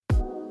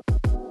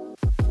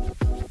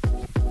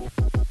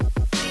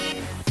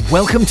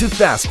Welcome to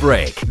Fast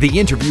Break, the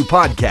interview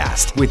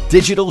podcast with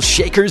digital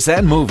shakers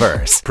and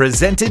movers,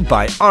 presented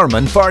by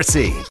Arman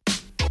Farsi.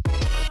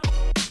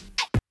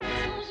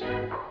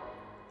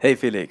 Hey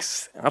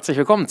Felix, herzlich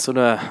willkommen zu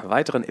einer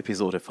weiteren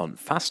Episode von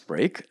Fast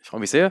Break. Ich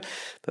freue mich sehr,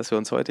 dass wir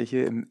uns heute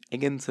hier im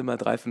engen Zimmer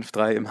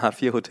 353 im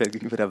H4 Hotel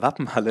gegenüber der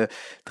Wappenhalle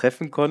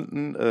treffen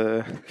konnten.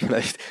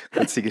 Vielleicht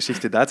kurz die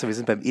Geschichte dazu. Wir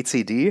sind beim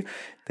ECD,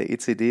 der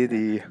ECD,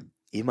 die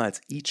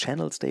ehemals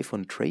E-Channels Day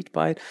von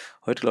TradeByte.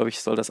 Heute, glaube ich,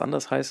 soll das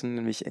anders heißen,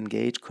 nämlich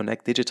Engage,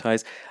 Connect,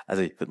 Digitize.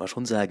 Also ich würde mal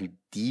schon sagen,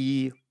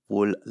 die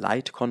wohl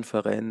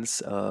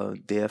Leitkonferenz,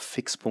 der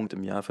Fixpunkt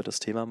im Jahr für das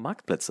Thema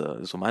Marktplätze.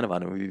 Das ist so meine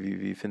Wahrnehmung.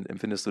 Wie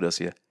empfindest du das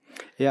hier?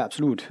 Ja,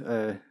 absolut.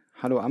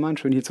 Hallo Arman,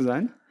 schön hier zu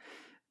sein.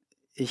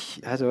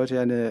 Ich hatte heute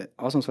ja eine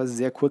ausnahmsweise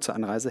sehr kurze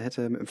Anreise,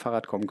 hätte mit dem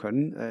Fahrrad kommen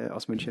können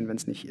aus München, wenn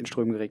es nicht in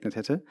Strömen geregnet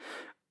hätte.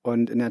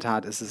 Und in der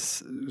Tat ist es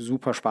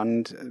super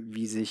spannend,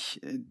 wie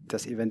sich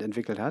das Event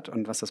entwickelt hat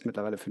und was das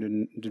mittlerweile für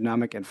eine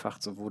Dynamik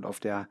entfacht, sowohl auf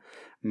der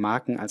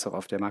Marken- als auch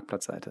auf der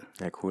Marktplatzseite.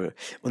 Ja, cool.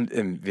 Und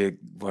wir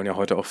wollen ja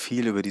heute auch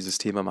viel über dieses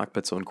Thema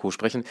Marktplätze und Co.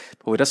 sprechen.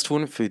 Bevor wir das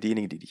tun, für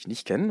diejenigen, die dich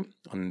nicht kennen,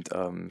 und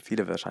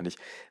viele wahrscheinlich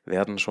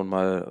werden schon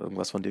mal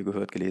irgendwas von dir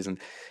gehört, gelesen,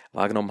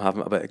 wahrgenommen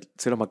haben, aber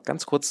erzähl doch mal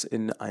ganz kurz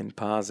in ein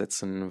paar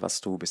Sätzen, was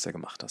du bisher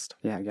gemacht hast.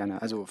 Ja,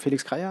 gerne. Also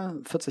Felix Kreyer,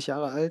 40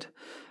 Jahre alt.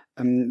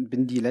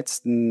 Bin die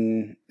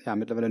letzten,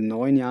 mittlerweile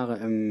 9 Jahre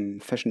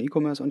im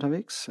Fashion-E-Commerce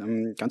unterwegs.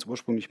 Ganz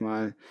ursprünglich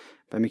mal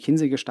bei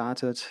McKinsey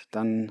gestartet,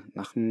 dann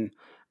nach einem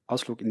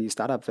Ausflug in die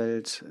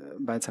Startup-Welt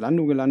bei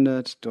Zalando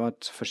gelandet,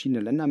 dort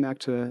verschiedene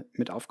Ländermärkte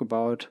mit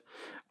aufgebaut.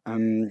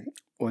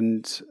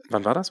 Und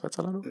wann war das bei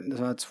Zalando? das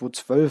war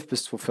 2012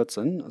 bis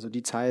 2014, also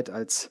die Zeit,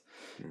 als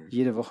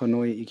jede Woche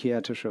neue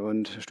Ikea-Tische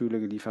und Stühle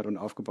geliefert und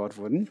aufgebaut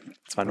wurden.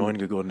 2009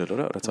 gegründet,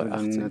 oder? Oder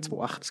 2018?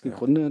 2008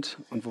 gegründet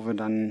und wo wir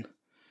dann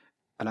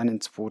allein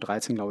in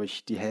 2013, glaube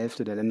ich, die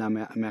Hälfte der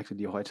Ländermärkte,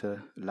 die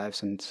heute live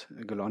sind,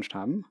 gelauncht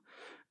haben.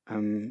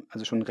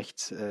 Also schon eine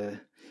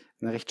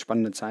recht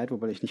spannende Zeit,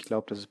 wobei ich nicht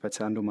glaube, dass es bei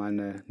Zalando mal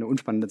eine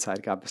unspannende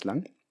Zeit gab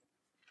bislang.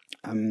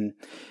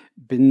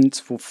 Bin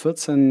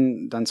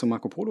 2014 dann zu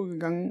Marco Polo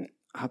gegangen,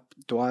 habe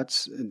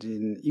dort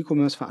den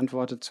E-Commerce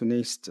verantwortet,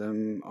 zunächst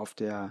auf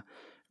der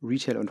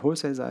Retail- und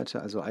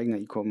Wholesale-Seite, also eigener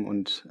E-Com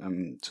und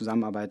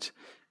Zusammenarbeit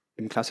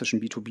im klassischen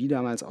B2B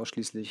damals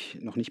ausschließlich,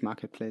 noch nicht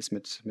Marketplace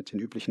mit den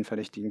üblichen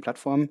verdächtigen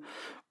Plattformen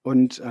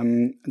und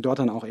dort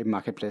dann auch eben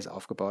Marketplace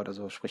aufgebaut,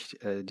 also sprich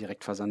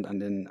Direktversand an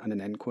den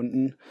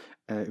Endkunden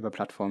über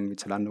Plattformen wie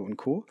Zalando und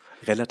Co.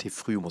 Relativ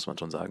früh, muss man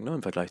schon sagen, ne?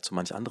 Im Vergleich zu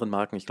manch anderen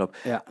Marken. Ich glaube,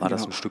 war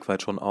das ein Stück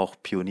weit schon auch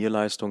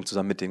Pionierleistung,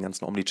 zusammen mit den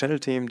ganzen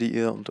Omnichannel-Themen, die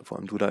ihr und vor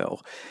allem du da ja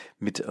auch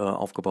mit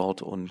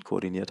aufgebaut und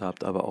koordiniert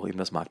habt, aber auch eben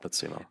das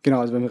Marktplatzthema.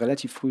 Genau, also wir haben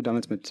relativ früh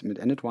damals mit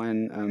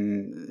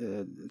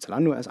Anetwine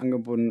Zalando erst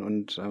angebunden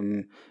und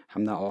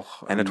haben da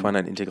auch... Anetwine,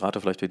 ein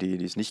Integrator, vielleicht für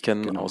die es nicht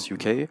kennen, genau, aus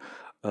UK,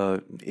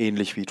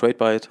 ähnlich wie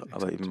TradeByte,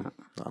 aber Exakt, eben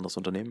ein anderes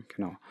Unternehmen.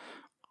 Genau.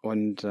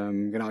 Und ich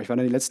war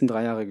dann die letzten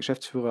 3 Jahre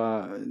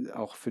Geschäftsführer,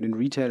 auch für den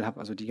Retail, habe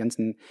also die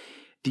ganzen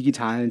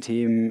digitalen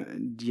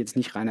Themen, die jetzt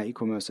nicht reiner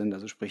E-Commerce sind,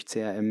 also sprich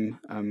CRM,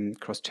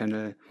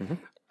 Cross-Channel,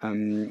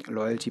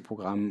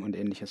 Loyalty-Programm und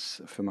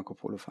ähnliches für Marco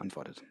Polo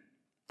verantwortet.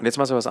 Und jetzt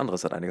machst du was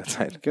anderes seit einiger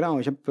Zeit. Genau,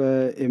 ich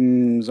habe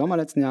im Sommer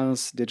letzten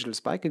Jahres Digital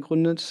Spike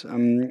gegründet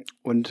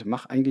und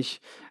mache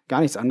eigentlich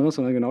gar nichts anderes,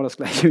 sondern genau das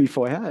gleiche wie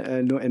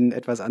vorher, nur in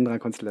etwas anderer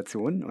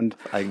Konstellation. Und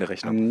eigene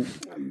Rechnung.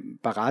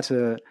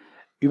 Berate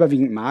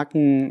überwiegend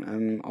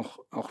Marken,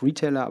 auch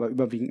Retailer, aber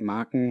überwiegend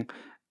Marken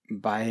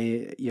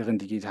bei ihren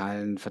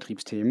digitalen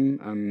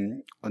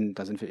Vertriebsthemen. Und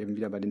da sind wir eben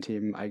wieder bei den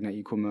Themen eigener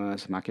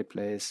E-Commerce,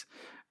 Marketplace.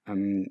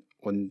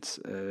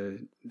 Und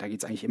da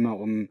geht es eigentlich immer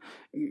um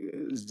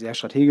sehr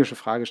strategische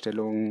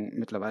Fragestellungen,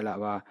 mittlerweile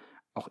aber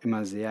auch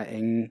immer sehr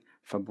eng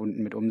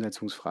verbunden mit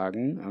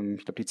Umsetzungsfragen.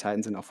 Ich glaube, die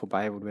Zeiten sind auch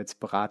vorbei, wo du jetzt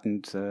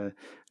beratend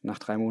nach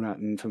 3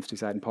 Monaten 50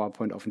 Seiten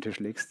PowerPoint auf den Tisch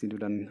legst, die du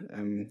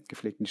dann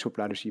gepflegt in die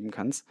Schublade schieben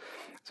kannst,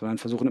 sondern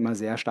versuchen immer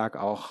sehr stark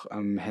auch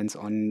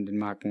hands-on den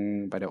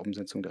Marken bei der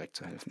Umsetzung direkt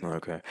zu helfen.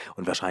 Okay.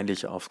 Und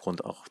wahrscheinlich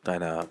aufgrund auch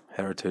deiner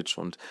Heritage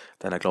und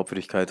deiner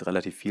Glaubwürdigkeit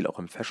relativ viel auch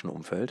im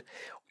Fashion-Umfeld.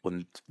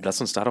 Und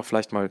lass uns da doch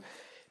vielleicht mal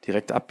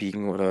direkt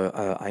abbiegen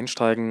oder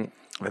einsteigen,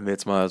 wenn wir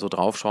jetzt mal so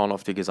drauf schauen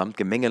auf die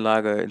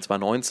Gesamtgemengelage in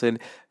 2019,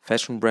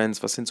 Fashion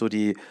Brands, was sind so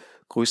die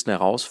größten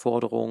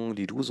Herausforderungen,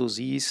 die du so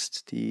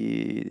siehst,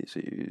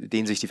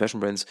 denen sich die Fashion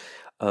Brands,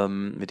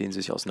 mit denen sie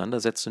sich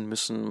auseinandersetzen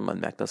müssen? Man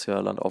merkt das ja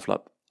Land auf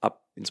Land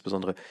ab,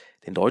 insbesondere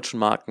den deutschen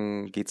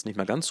Marken geht es nicht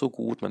mehr ganz so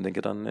gut. Man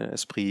denke dann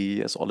Esprit,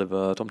 S.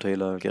 Oliver, Tom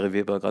Taylor, Gary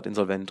Weber, gerade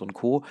insolvent und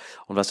Co.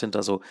 Und was sind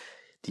da so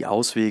die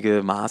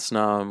Auswege,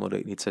 Maßnahmen oder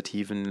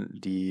Initiativen,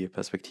 die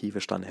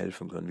perspektivisch dann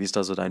helfen können? Wie ist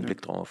da so dein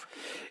Blick drauf?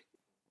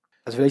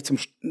 Also vielleicht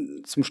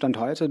zum Stand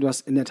heute, du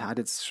hast in der Tat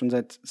jetzt schon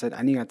seit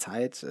einiger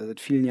Zeit, seit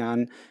vielen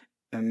Jahren,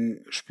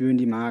 spüren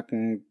die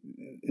Marken,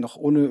 noch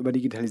ohne über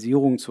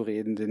Digitalisierung zu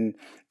reden, den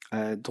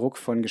Druck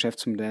von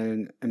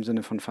Geschäftsmodellen im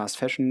Sinne von Fast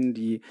Fashion,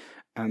 die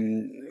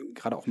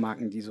gerade auch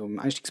Marken, die so im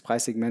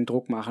Einstiegspreissegment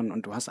Druck machen,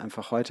 und du hast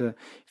einfach heute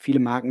viele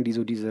Marken, die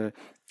so diese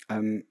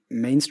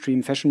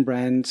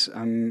Mainstream-Fashion-Brand,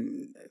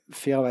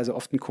 fairerweise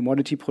oft ein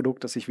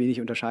Commodity-Produkt, das sich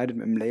wenig unterscheidet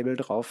mit einem Label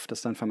drauf,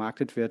 das dann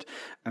vermarktet wird.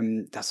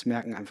 Das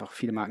merken einfach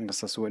viele Marken, dass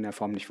das so in der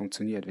Form nicht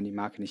funktioniert, wenn die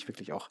Marke nicht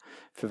wirklich auch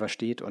für was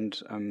steht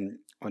und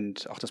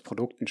auch das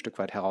Produkt ein Stück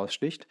weit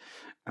heraussticht.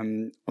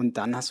 Und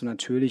dann hast du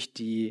natürlich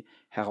die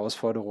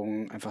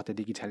Herausforderungen einfach der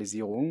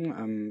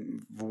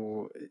Digitalisierung,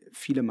 wo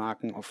viele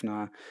Marken auf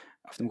einem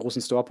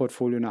großen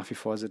Store-Portfolio nach wie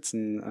vor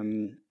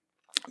sitzen,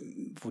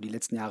 wo die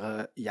letzten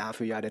Jahre Jahr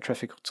für Jahr der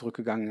Traffic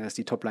zurückgegangen ist,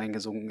 die Topline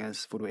gesunken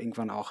ist, wo du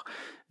irgendwann auch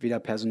weder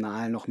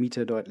Personal noch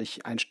Miete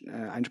deutlich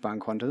einsparen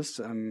konntest,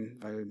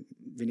 weil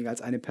weniger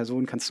als eine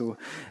Person kannst du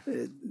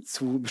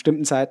zu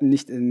bestimmten Zeiten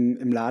nicht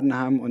im Laden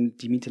haben,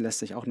 und die Miete lässt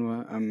sich auch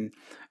nur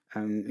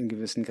in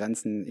gewissen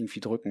Grenzen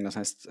irgendwie drücken. Das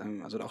heißt,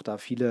 also auch da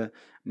viele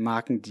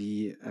Marken,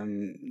 die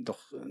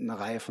doch eine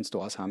Reihe von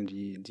Stores haben,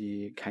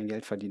 die kein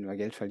Geld verdienen oder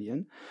Geld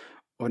verlieren.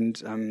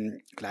 Und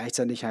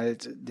gleichzeitig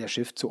halt der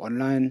Shift zu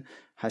Online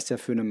heißt ja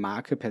für eine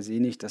Marke per se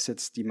nicht, dass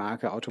jetzt die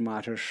Marke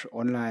automatisch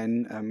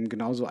online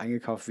genauso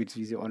eingekauft wird,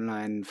 wie sie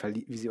offline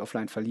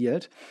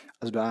verliert.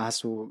 Also da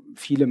hast du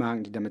viele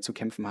Marken, die damit zu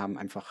kämpfen haben,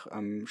 einfach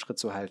Schritt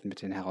zu halten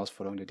mit den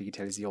Herausforderungen der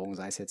Digitalisierung,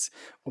 sei es jetzt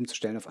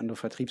umzustellen auf andere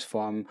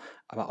Vertriebsformen,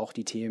 aber auch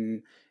die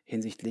Themen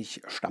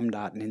hinsichtlich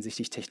Stammdaten,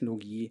 hinsichtlich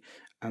Technologie,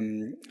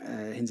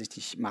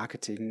 hinsichtlich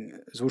Marketing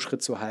so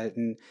Schritt zu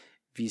halten,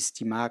 wie es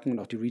die Marken und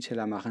auch die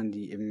Retailer machen,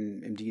 die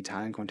im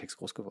digitalen Kontext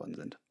groß geworden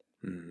sind.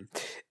 Mhm.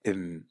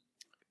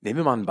 Nehmen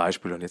wir mal ein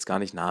Beispiel, und jetzt gar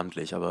nicht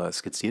namentlich, aber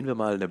skizzieren wir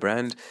mal eine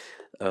Brand,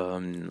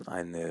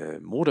 eine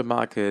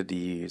Modemarke,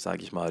 die,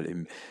 sage ich mal,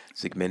 im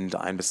Segment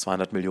 1 bis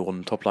 200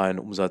 Millionen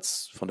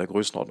Topline-Umsatz von der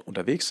Größenordnung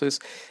unterwegs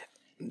ist.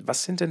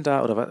 Was sind denn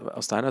da, oder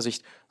aus deiner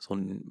Sicht, so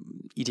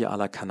ein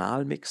idealer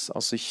Kanalmix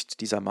aus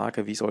Sicht dieser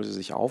Marke? Wie soll sie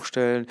sich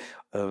aufstellen?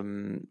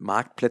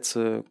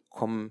 Marktplätze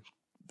kommen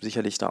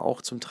sicherlich da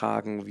auch zum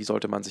Tragen. Wie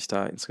sollte man sich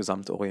da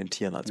insgesamt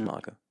orientieren als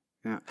Marke?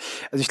 Ja,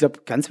 also ich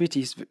glaube, ganz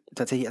wichtig ist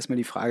tatsächlich erstmal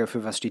die Frage,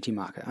 für was steht die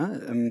Marke.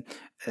 Ja?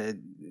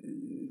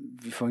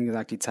 Wie vorhin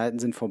gesagt, die Zeiten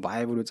sind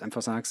vorbei, wo du jetzt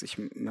einfach sagst, ich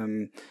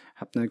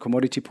habe ein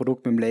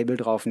Commodity-Produkt mit einem Label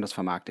drauf und das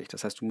vermarkte ich.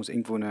 Das heißt, du musst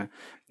irgendwo eine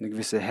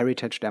gewisse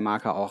Heritage der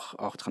Marke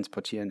auch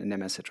transportieren in der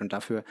Message. Und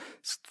dafür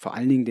ist vor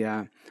allen Dingen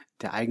der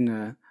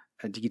eigene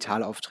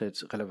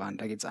Digitalauftritt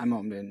relevant. Da geht es einmal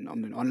um den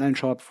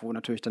Online-Shop, wo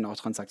natürlich dann auch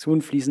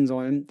Transaktionen fließen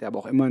sollen, der aber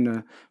auch immer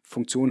eine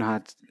Funktion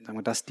hat, sagen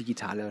wir, das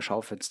digitale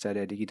Schaufenster,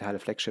 der digitale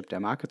Flagship der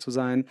Marke zu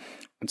sein.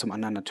 Und zum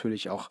anderen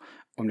natürlich auch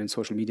um den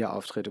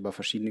Social-Media-Auftritt über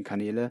verschiedene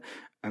Kanäle,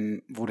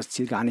 wo das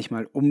Ziel gar nicht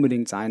mal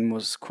unbedingt sein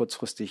muss,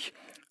 kurzfristig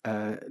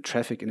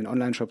Traffic in den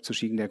Online-Shop zu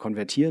schicken, der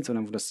konvertiert,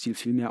 sondern wo das Ziel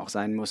vielmehr auch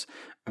sein muss,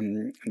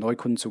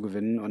 Neukunden zu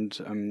gewinnen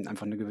und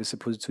einfach eine gewisse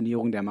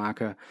Positionierung der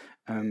Marke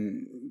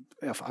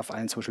auf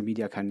allen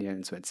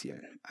Social-Media-Kanälen zu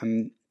erzielen.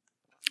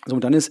 So,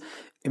 und dann ist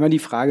immer die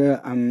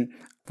Frage,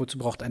 wozu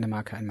braucht eine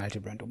Marke ein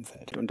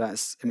Multibrand-Umfeld? Und da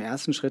ist im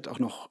ersten Schritt auch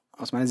noch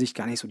aus meiner Sicht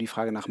gar nicht so die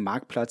Frage nach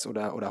Marktplatz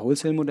oder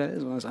Wholesale-Modell,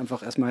 sondern es ist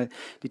einfach erstmal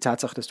die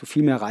Tatsache, dass du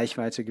viel mehr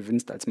Reichweite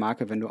gewinnst als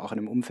Marke, wenn du auch in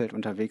einem Umfeld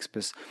unterwegs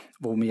bist,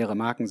 wo mehrere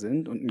Marken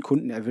sind und einen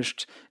Kunden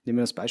erwischt. Nehmen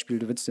wir das Beispiel,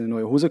 du willst dir eine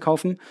neue Hose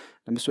kaufen,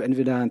 dann bist du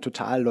entweder ein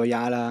total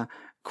loyaler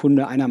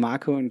Kunde einer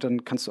Marke und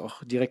dann kannst du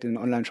auch direkt in den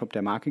Online-Shop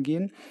der Marke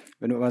gehen.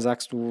 Wenn du aber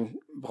sagst, du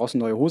brauchst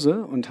eine neue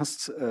Hose und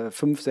hast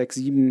 5, 6,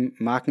 7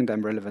 Marken in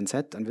deinem Relevant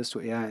Set, dann wirst du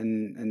eher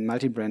in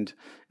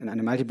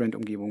eine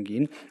Multibrand-Umgebung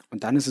gehen.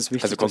 Und dann ist es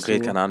wichtig, also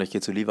konkret, keine Ahnung, ich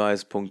gehe zu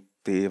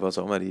Levi's.de, was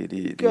auch immer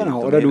die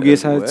genau, oder du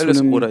gehst halt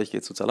oder ich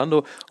gehe zu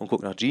Zalando und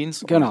gucke nach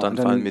Jeans, genau, und dann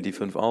fallen mir die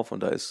 5 auf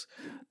und da ist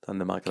dann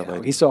eine Marke dabei.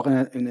 Gehst du auch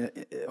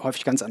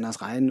häufig ganz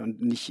anders rein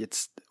und nicht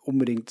jetzt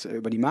unbedingt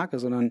über die Marke,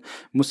 sondern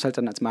musst halt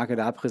dann als Marke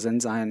da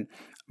präsent sein,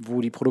 wo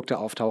die Produkte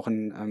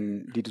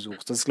auftauchen, die du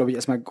suchst. Das ist, glaube ich,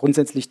 erstmal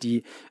grundsätzlich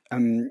die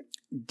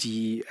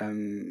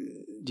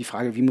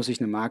Frage, wie muss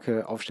sich eine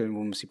Marke aufstellen,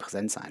 wo muss sie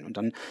präsent sein? Und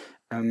dann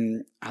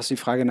hast du die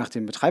Frage nach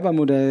dem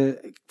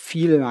Betreibermodell.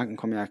 Viele Marken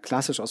kommen ja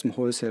klassisch aus dem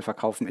Wholesale,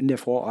 verkaufen in der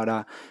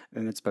Vororder,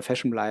 wenn wir jetzt bei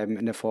Fashion bleiben,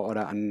 in der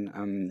Vororder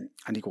an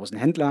die großen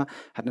Händler.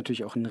 Hat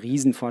natürlich auch einen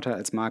riesen Vorteil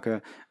als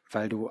Marke,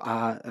 weil du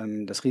A,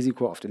 das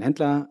Risiko auf den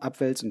Händler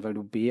abwälzt und weil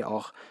du B,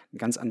 auch eine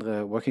ganz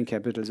andere Working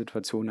Capital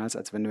Situation hast,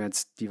 als wenn du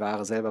jetzt die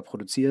Ware selber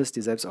produzierst,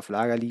 die selbst auf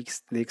Lager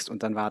legst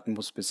und dann warten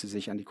musst, bis sie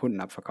sich an die Kunden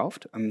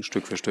abverkauft.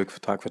 Stück für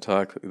Stück, Tag für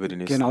Tag über die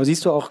nächsten. Genau,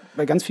 siehst du auch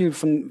bei ganz vielen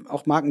von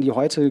auch Marken, die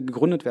heute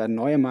gegründet werden,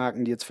 neue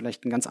Marken, die jetzt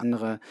vielleicht einen ganz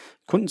anderen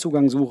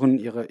Kundenzugang suchen,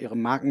 ihre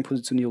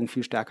Markenpositionierung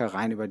viel stärker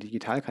rein über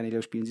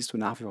Digitalkanäle spielen, siehst du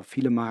nach wie vor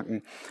viele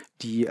Marken,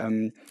 die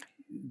an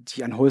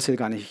Wholesale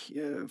gar nicht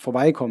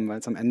vorbeikommen, weil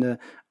es am Ende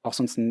auch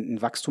sonst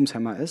ein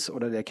Wachstumshemmer ist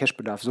oder der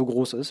Cashbedarf so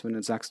groß ist, wenn du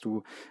jetzt sagst,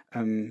 du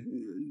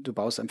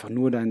baust einfach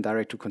nur deinen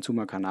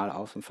Direct-to-Consumer-Kanal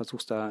auf und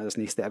versuchst da das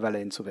nächste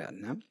Everlane zu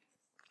werden.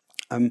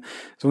 Ja?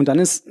 So, und dann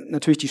ist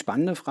natürlich die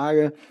spannende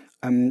Frage,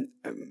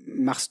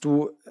 Arbeitest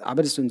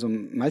du in so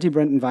einem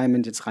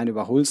Multi-Brand-Environment jetzt rein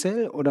über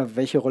Wholesale oder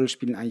welche Rolle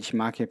spielen eigentlich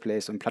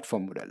Marketplace und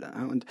Plattformmodelle?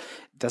 Ja? Und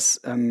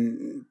das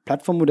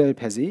Plattformmodell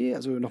per se,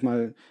 also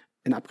nochmal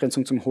in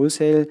Abgrenzung zum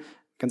Wholesale,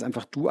 ganz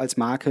einfach, du als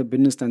Marke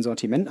bindest dein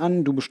Sortiment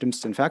an, du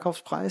bestimmst den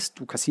Verkaufspreis,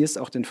 du kassierst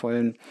auch den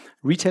vollen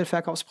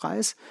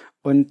Retail-Verkaufspreis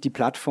und die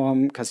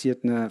Plattform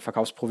kassiert eine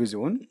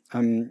Verkaufsprovision,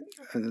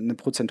 eine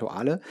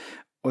prozentuale.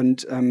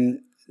 Und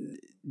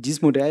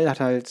dieses Modell hat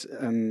halt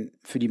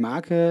für die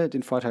Marke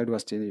den Vorteil, du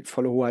hast die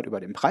volle Hoheit über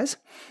den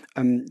Preis.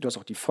 Du hast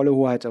auch die volle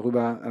Hoheit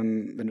darüber,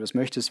 wenn du es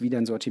möchtest, wie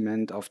dein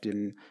Sortiment auf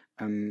dem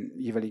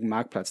jeweiligen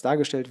Marktplatz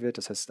dargestellt wird.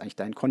 Das heißt, eigentlich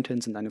dein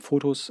Content sind deine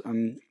Fotos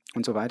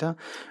und so weiter.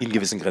 In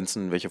gewissen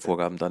Grenzen, welche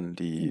Vorgaben dann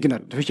die Genau,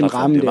 natürlich im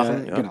Rahmen der,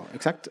 machen, ja? Genau,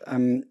 exakt.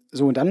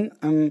 So, und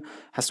dann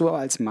hast du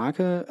als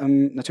Marke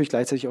natürlich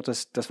gleichzeitig auch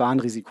das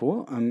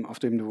Warenrisiko, auf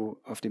dem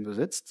du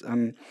sitzt.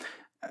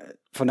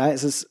 Von daher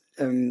ist es,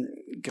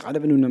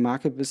 gerade wenn du eine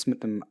Marke bist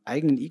mit einem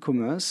eigenen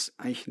E-Commerce,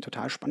 eigentlich ein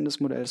total spannendes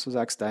Modell, dass du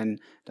sagst, dein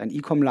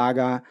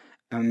E-Com-Lager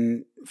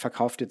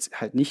verkauft jetzt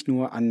halt nicht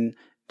nur an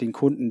den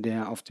Kunden,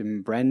 der auf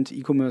dem Brand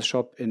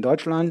E-Commerce-Shop in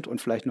Deutschland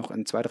und vielleicht noch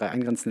in 2, 3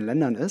 angrenzenden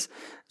Ländern ist,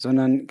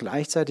 sondern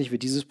gleichzeitig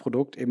wird dieses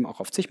Produkt eben auch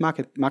auf zig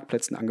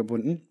Marktplätzen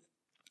angebunden.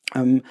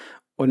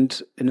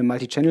 Und in einem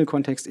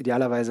Multi-Channel-Kontext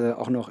idealerweise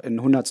auch noch in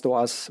 100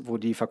 Stores, wo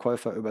die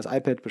Verkäufer übers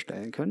iPad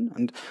bestellen können.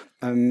 Und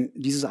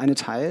dieses eine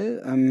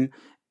Teil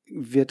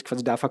wird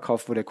quasi da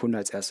verkauft, wo der Kunde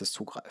als erstes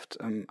zugreift.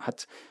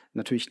 Hat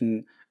natürlich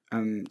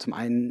zum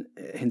einen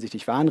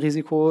hinsichtlich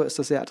Warenrisiko ist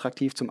das sehr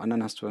attraktiv, zum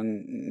anderen hast du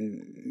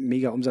ein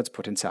mega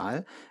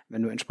Umsatzpotenzial,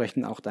 wenn du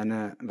entsprechend auch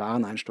deine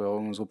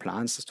Wareneinsteuerung so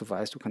planst, dass du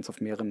weißt, du kannst auf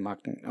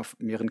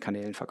mehreren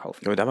Kanälen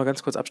verkaufen. Ja, da mal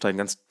ganz kurz absteigen,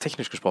 ganz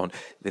technisch gesprochen.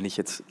 Wenn ich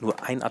jetzt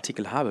nur einen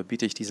Artikel habe,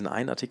 biete ich diesen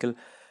einen Artikel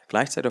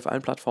gleichzeitig auf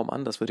allen Plattformen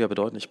an. Das würde ja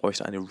bedeuten, ich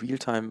bräuchte eine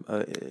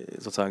Realtime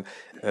sozusagen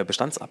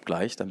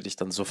Bestandsabgleich, damit ich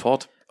dann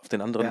sofort auf den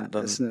anderen Ja,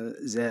 dann. das ist ein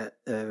sehr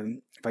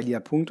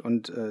valider Punkt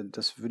und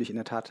das würde ich in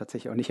der Tat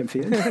tatsächlich auch nicht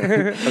empfehlen.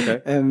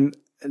 Okay.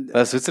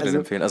 Was würdest du denn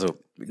empfehlen? Also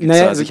gibt es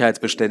naja, da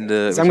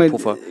Sicherheitsbestände, sagen welche wir,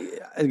 Puffer?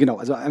 Genau,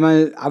 also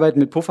einmal Arbeiten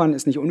mit Puffern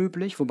ist nicht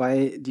unüblich,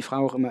 wobei die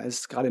Frage auch immer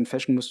ist, gerade in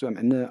Fashion musst du am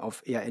Ende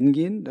auf ERN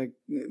gehen, da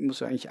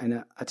musst du eigentlich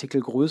eine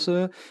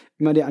Artikelgröße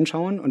immer dir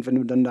anschauen und wenn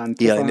du dann da einen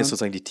Puffer... ERN ist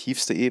sozusagen die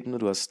tiefste Ebene,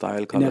 du hast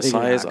Style, in der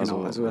Color, Regel, Size. ja,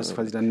 genau. Also du hast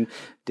quasi dann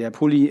der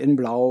Pulli in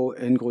Blau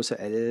in Größe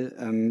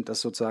L, das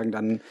ist sozusagen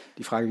dann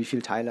die Frage, wie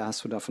viele Teile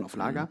hast du davon auf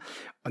Lager.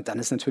 Und dann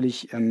ist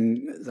natürlich,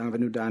 sagen wir,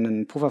 wenn du da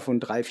einen Puffer von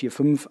 3, 4,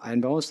 5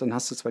 einbaust, dann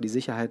hast du zwar die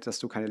Sicherheit, dass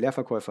du keine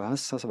Leerverkäufe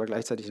hast aber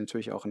gleichzeitig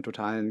natürlich auch einen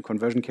totalen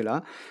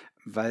Conversion-Killer,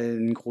 weil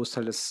ein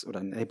Großteil oder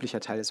ein erheblicher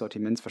Teil des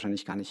Sortiments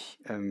wahrscheinlich gar nicht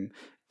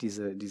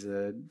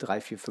diese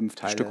 3, 4, 5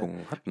 Teile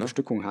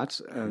Bestückung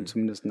hat,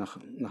 zumindest nach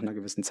einer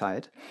gewissen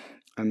Zeit.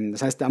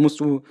 Das heißt, da musst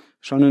du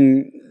schon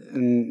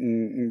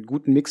einen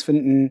guten Mix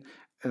finden.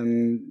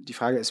 Die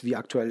Frage ist, wie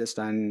aktuell ist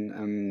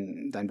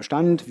dein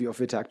Bestand, wie oft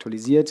wird er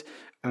aktualisiert?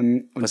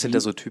 Was sind da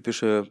so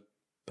typische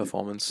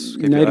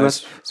Performance-KPIs? Nein, du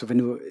hast, so wenn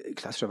du,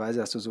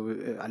 klassischerweise hast du so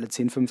alle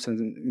 10,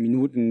 15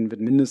 Minuten wird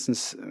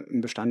mindestens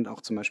ein Bestand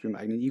auch zum Beispiel im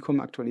eigenen E-Com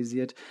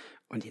aktualisiert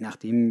und je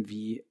nachdem,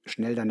 wie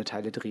schnell deine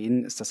Teile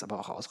drehen, ist das aber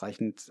auch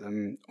ausreichend,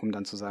 um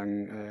dann zu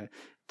sagen,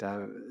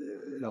 da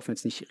laufen wir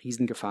jetzt nicht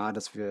Riesengefahr,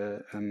 dass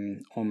wir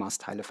en masse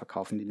Teile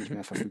verkaufen, die nicht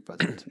mehr verfügbar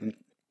sind.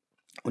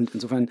 Und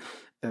insofern,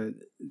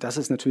 das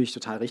ist natürlich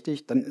total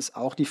richtig. Dann ist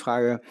auch die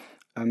Frage,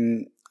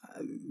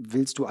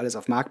 willst du alles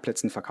auf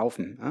Marktplätzen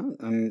verkaufen? Ja?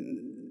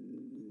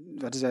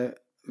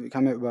 Wir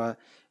kamen ja über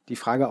die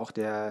Frage auch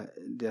der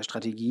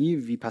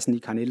Strategie, wie passen die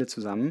Kanäle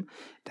zusammen.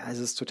 Da ist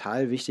es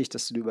total wichtig,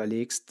 dass du dir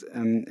überlegst,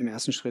 im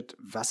ersten Schritt,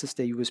 was ist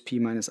der USP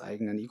meines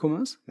eigenen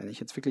E-Commerce? Wenn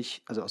ich jetzt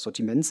wirklich, also aus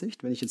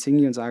Sortimentssicht, wenn ich jetzt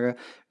hingehe und sage,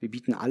 wir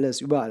bieten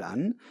alles überall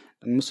an,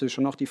 dann musst du dir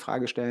schon auch die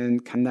Frage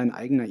stellen, kann dein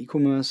eigener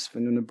E-Commerce,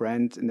 wenn du eine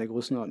Brand in der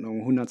Größenordnung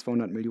 100,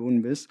 200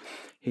 Millionen bist,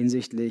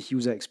 hinsichtlich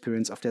User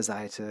Experience auf der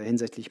Seite,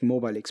 hinsichtlich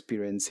Mobile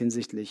Experience,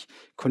 hinsichtlich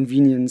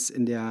Convenience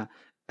in der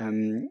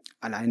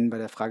allein bei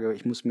der Frage,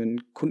 ich muss mir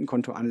ein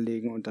Kundenkonto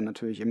anlegen und dann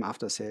natürlich im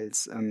After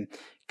Sales,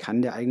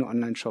 kann der eigene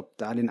Online-Shop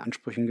da den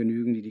Ansprüchen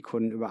genügen, die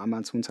Kunden über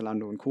Amazon,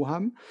 Zalando und Co.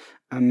 haben?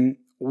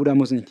 Oder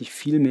muss ich nicht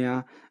viel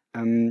mehr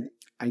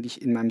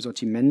eigentlich in meinem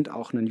Sortiment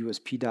auch einen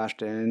USP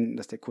darstellen,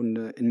 dass der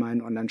Kunde in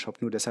meinen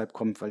Online-Shop nur deshalb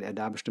kommt, weil er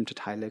da bestimmte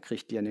Teile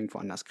kriegt, die er nirgendwo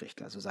anders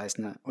kriegt. Also sei es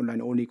eine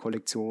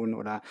Online-Only-Kollektion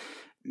oder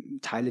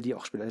Teile, die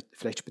auch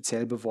vielleicht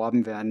speziell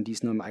beworben werden, die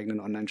es nur im eigenen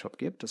Online-Shop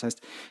gibt. Das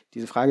heißt,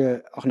 diese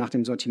Frage auch nach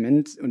dem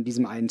Sortiment und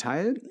diesem einen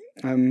Teil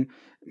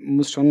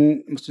musst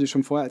du dir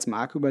schon vorher als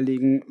Marke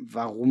überlegen,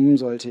 warum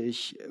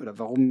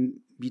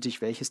biete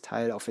ich welches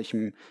Teil auf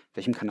welchem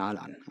Kanal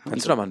an.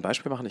 Kannst du da mal ein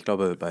Beispiel machen? Ich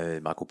glaube, bei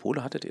Marco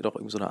Polo hattet ihr doch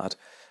irgendwie so eine Art,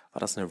 war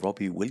das eine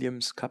Robbie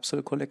Williams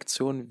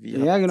Kapselkollektion? Wie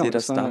habt ihr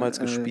das damals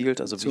gespielt?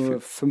 Also wie viel?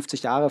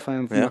 50 Jahre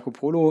von Marco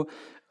Polo,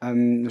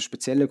 eine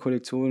spezielle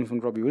Kollektion von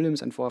Robbie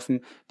Williams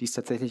entworfen, die es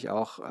tatsächlich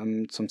auch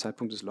zum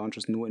Zeitpunkt des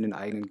Launches nur in den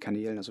eigenen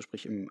Kanälen, also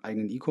sprich im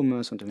eigenen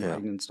E-Commerce und im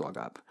eigenen Store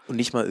gab. Und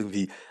nicht mal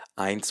irgendwie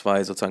 1,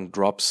 2 sozusagen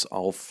Drops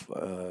auf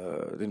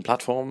den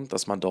Plattformen,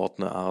 dass man dort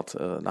eine Art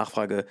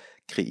Nachfrage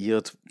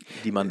kreiert,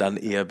 die man dann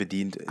eher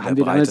bedient in Haben der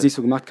wir damals Breite. nicht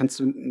so gemacht, kannst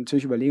du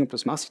natürlich überlegen, ob du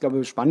das machst. Ich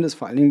glaube, spannend ist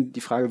vor allen Dingen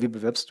die Frage, wie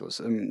bewirbst du es?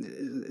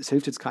 Es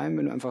hilft jetzt keinem,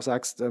 wenn du einfach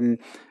sagst,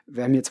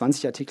 wir haben hier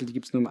 20 Artikel, die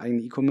gibt es nur im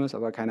eigenen E-Commerce,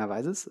 aber keiner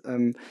weiß es.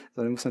 Sondern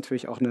du musst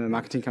natürlich auch eine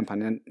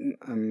Marketingkampagne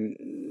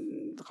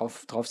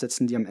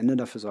draufsetzen, die am Ende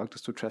dafür sorgt,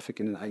 dass du Traffic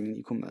in den eigenen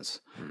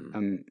E-Commerce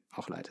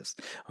auch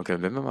leitest. Okay,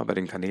 wenn wir mal bei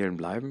den Kanälen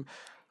bleiben,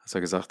 hast du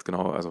ja gesagt,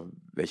 genau, also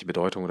welche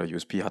Bedeutung oder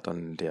USP hat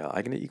dann der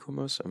eigene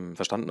E-Commerce?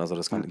 Verstanden, also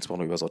das kann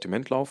insbesondere über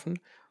Sortiment laufen.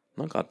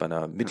 Ne, gerade bei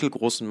einer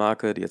mittelgroßen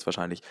Marke, die jetzt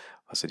wahrscheinlich,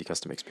 was ja die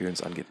Custom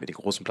Experience angeht, mit den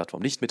großen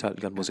Plattformen nicht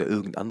mithalten kann, muss ja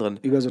irgendeinen anderen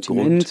Über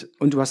Sortiment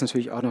Grund. und du hast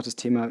natürlich auch noch das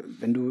Thema,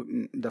 wenn du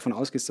davon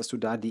ausgehst, dass du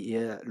da die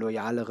eher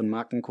loyaleren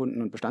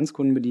Markenkunden und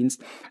Bestandskunden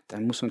bedienst,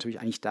 dann musst du natürlich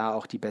eigentlich da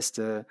auch die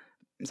beste,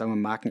 sagen wir,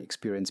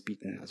 Marken-Experience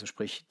bieten. Also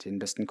sprich den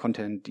besten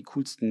Content, die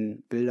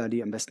coolsten Bilder,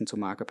 die am besten zur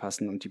Marke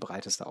passen und die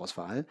breiteste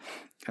Auswahl.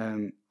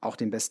 Auch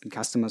den besten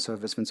Customer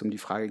Service, wenn es um die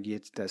Frage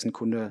geht, da ist ein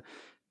Kunde,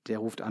 der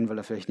ruft an, weil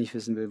er vielleicht nicht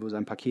wissen will, wo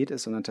sein Paket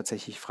ist, sondern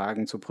tatsächlich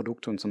Fragen zu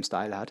Produkte und zum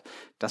Style hat.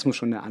 Das muss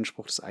schon der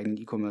Anspruch des eigenen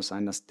E-Commerce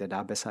sein, dass der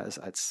da besser ist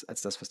als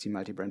das, was die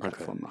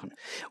Multi-Brand-Plattformen machen.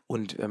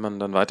 Und wenn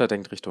man dann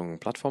weiterdenkt Richtung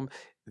Plattform,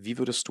 wie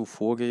würdest du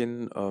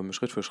vorgehen,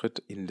 Schritt für Schritt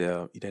in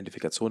der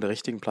Identifikation der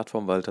richtigen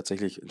Plattform, weil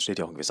tatsächlich entsteht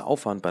ja auch ein gewisser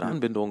Aufwand bei der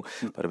Anbindung,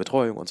 bei der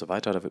Betreuung und so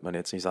weiter. Da wird man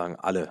jetzt nicht sagen,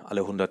 alle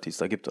 100, die es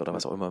da gibt oder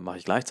was auch immer, mache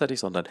ich gleichzeitig,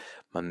 sondern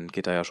man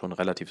geht da ja schon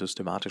relativ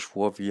systematisch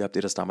vor. Wie habt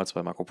ihr das damals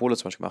bei Marco Polo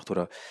zum Beispiel gemacht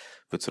oder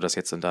würdest du das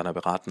jetzt in deiner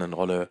beratenden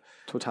Rolle?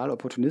 Total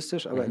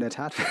opportunistisch, aber in der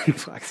Tat, wenn du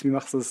fragst, wie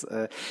machst du es?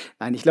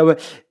 Nein, ich glaube,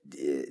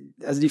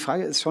 also die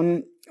Frage ist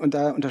schon, und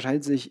da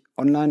unterscheidet sich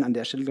online an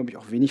der Stelle, glaube ich,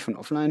 auch wenig von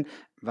offline.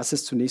 Was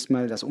ist zunächst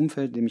mal das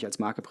Umfeld, in dem ich als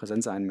Marke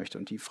präsent sein möchte?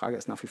 Und die Frage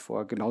ist nach wie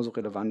vor genauso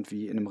relevant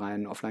wie in einem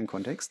reinen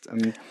Offline-Kontext.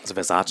 Also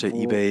Versace,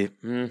 eBay,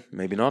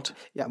 maybe not.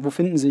 Ja, wo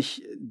finden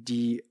sich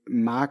die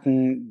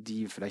Marken,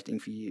 die vielleicht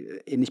irgendwie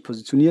ähnlich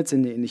positioniert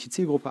sind, eine ähnliche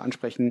Zielgruppe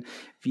ansprechen?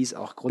 Wie ist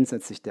auch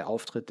grundsätzlich der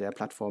Auftritt der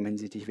Plattform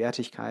hinsichtlich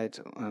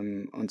Wertigkeit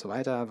und so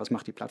weiter? Was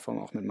macht die Plattform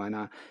auch mit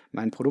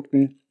meinen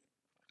Produkten?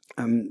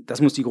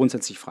 Das muss die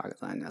grundsätzliche Frage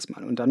sein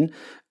erstmal. Und dann,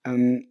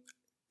 wenn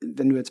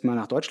du jetzt mal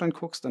nach Deutschland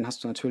guckst, dann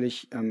hast du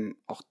natürlich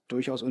auch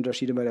durchaus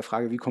Unterschiede bei der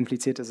Frage, wie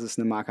kompliziert ist es,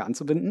 eine Marke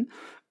anzubinden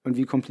und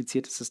wie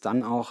kompliziert ist es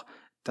dann auch,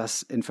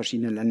 das in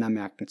verschiedenen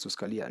Ländermärkten zu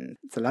skalieren.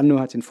 Zalando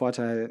hat den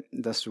Vorteil,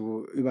 dass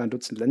du über ein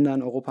Dutzend Länder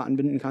in Europa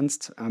anbinden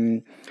kannst.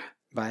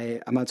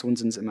 Bei Amazon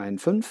sind es immerhin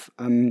 5.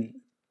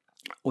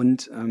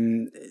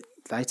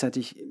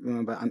 Gleichzeitig, wenn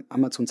man bei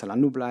Amazon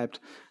Zalando bleibt,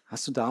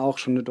 hast du da auch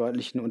schon einen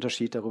deutlichen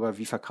Unterschied darüber,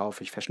 wie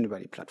verkaufe ich Fashion über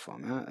die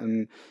Plattform. Ja?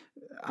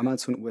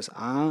 Amazon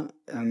USA,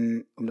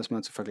 um das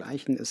mal zu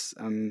vergleichen, ist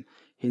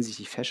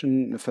hinsichtlich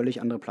Fashion eine völlig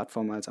andere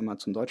Plattform als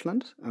Amazon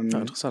Deutschland.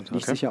 Interessant.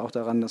 Liegt Okay. sicher auch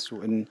daran, dass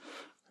du in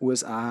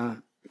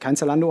USA kein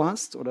Zalando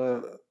hast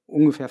oder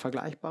ungefähr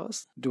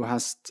Vergleichbares. Du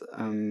hast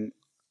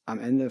am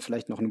Ende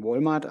vielleicht noch ein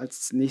Walmart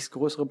als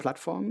nächstgrößere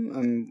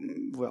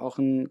Plattform, wo auch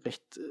ein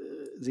recht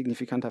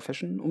signifikanter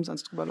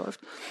Fashion-Umsatz drüber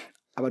läuft.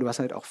 Aber du hast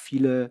halt auch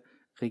viele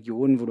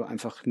Regionen, wo du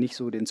einfach nicht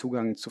so den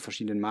Zugang zu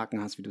verschiedenen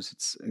Marken hast, wie du es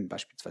jetzt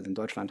beispielsweise in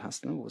Deutschland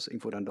hast, ne, wo es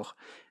irgendwo dann doch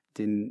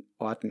den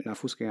Ort mit einer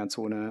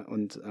Fußgängerzone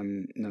und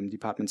einem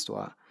Department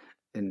Store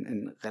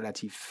in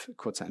relativ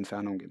kurzer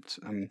Entfernung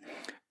gibt.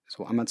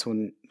 So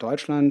Amazon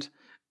Deutschland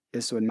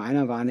ist so in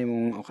meiner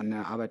Wahrnehmung, auch in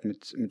der Arbeit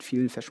mit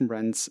vielen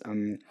Fashion-Brands,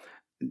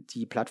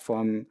 die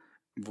Plattform,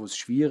 wo es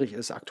schwierig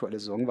ist, aktuelle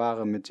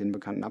Saisonware mit den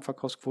bekannten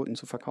Abverkaufsquoten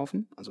zu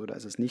verkaufen. Also da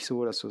ist es nicht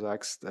so, dass du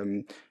sagst,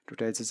 du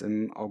stellst jetzt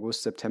im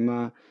August,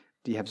 September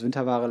die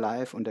Herbst-Winterware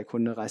live und der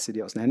Kunde reißt sie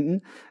dir aus den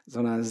Händen,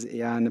 sondern es ist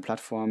eher eine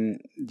Plattform,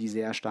 die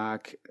sehr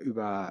stark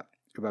über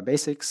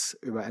Basics,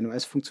 über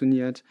NOS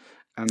funktioniert.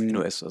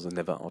 NOS, also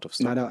Never Out of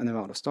Stock.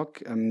 Never Out of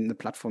Stock. Eine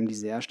Plattform, die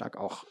sehr stark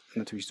auch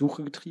natürlich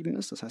Suche getrieben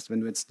ist. Das heißt,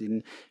 wenn du jetzt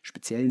den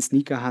speziellen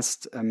Sneaker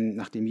hast,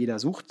 nach dem jeder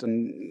sucht,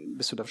 dann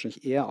bist du da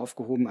wahrscheinlich eher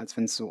aufgehoben, als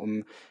wenn es so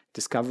um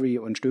Discovery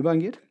und Stöbern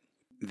geht.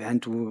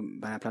 Während du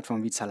bei einer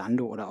Plattform wie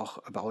Zalando oder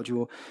auch About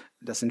You,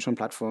 das sind schon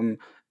Plattformen,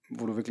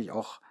 wo du wirklich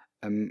auch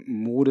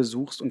Mode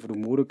suchst und wo du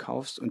Mode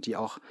kaufst und die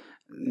auch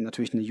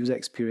natürlich eine User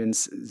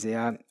Experience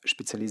sehr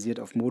spezialisiert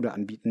auf Mode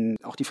anbieten.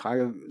 Auch die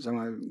Frage, sagen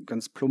wir mal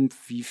ganz plump,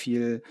 wie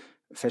viel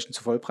Fashion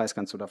zu Vollpreis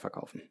kannst du da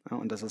verkaufen? Ja,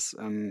 und das ist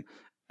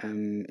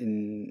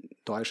in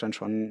Deutschland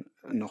schon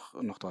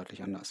noch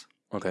deutlich anders.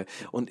 Okay.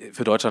 Und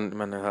für Deutschland,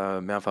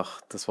 man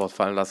mehrfach das Wort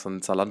fallen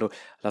lassen, Zalando,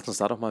 lass uns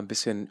da doch mal ein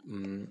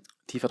bisschen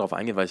tiefer drauf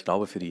eingehen, weil ich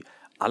glaube, für die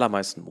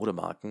allermeisten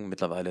Modemarken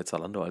mittlerweile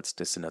Zalando als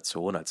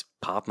Destination, als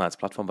Partner, als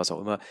Plattform, was auch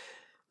immer,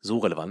 so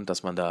relevant,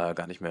 dass man da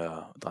gar nicht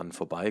mehr dran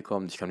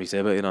vorbeikommt. Ich kann mich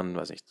selber erinnern,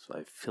 weiß nicht,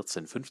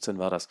 2014, 15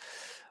 war das,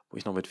 wo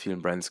ich noch mit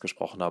vielen Brands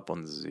gesprochen habe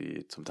und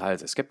sie zum Teil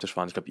sehr skeptisch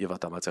waren. Ich glaube, ihr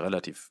wart damals ja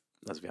relativ,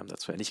 also wir haben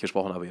dazu ja nicht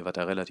gesprochen, aber ihr wart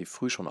ja relativ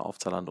früh schon auf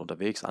Zalando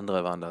unterwegs.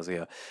 Andere waren da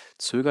sehr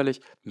zögerlich.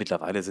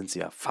 Mittlerweile sind sie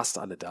ja fast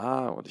alle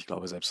da und ich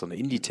glaube, selbst so eine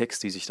Inditex,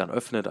 die sich dann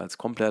öffnet als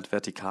komplett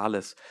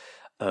vertikales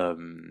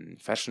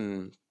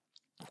Fashion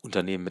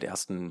Unternehmen mit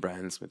ersten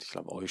Brands, mit, ich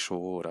glaube, Oysho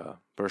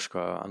oder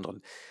Bershka,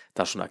 anderen,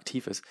 da schon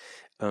aktiv ist.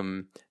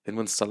 Wenn wir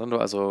uns Zalando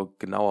also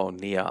genauer und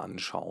näher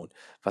anschauen,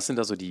 was sind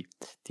da so die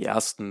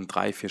ersten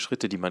 3, 4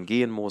 Schritte, die man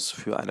gehen muss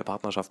für eine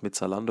Partnerschaft mit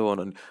Zalando? Und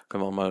dann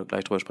können wir auch mal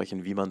gleich drüber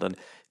sprechen, wie man dann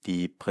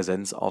die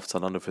Präsenz auf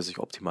Zalando für sich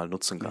optimal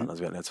nutzen kann.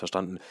 Also wir hatten jetzt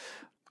verstanden,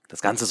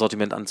 das ganze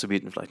Sortiment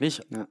anzubieten, vielleicht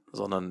nicht,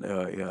 sondern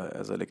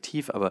eher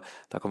selektiv, aber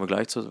da kommen wir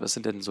gleich zu. Was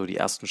sind denn so die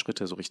ersten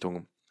Schritte so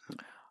Richtung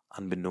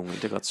Anbindung,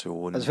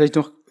 Integration? Also vielleicht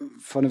noch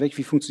vorneweg,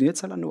 wie funktioniert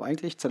Zalando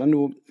eigentlich?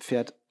 Zalando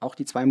fährt auch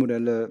die 2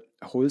 Modelle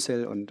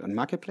Wholesale und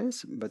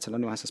Marketplace. Bei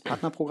Zalando heißt das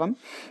Partnerprogramm.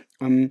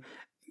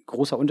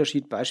 Großer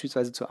Unterschied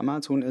beispielsweise zu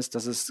Amazon ist,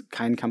 dass es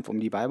keinen Kampf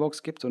um die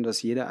Buybox gibt und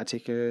dass jeder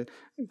Artikel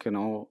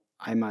genau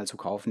einmal zu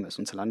kaufen ist.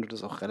 Und Zalando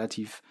das auch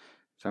relativ,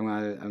 sagen wir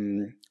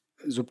mal,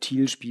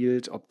 subtil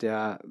spielt, ob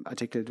der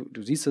Artikel,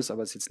 du siehst es,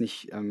 aber es ist jetzt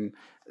nicht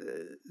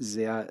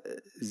sehr,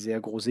 sehr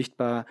groß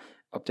sichtbar,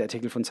 ob der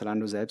Artikel von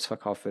Zalando selbst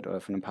verkauft wird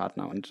oder von einem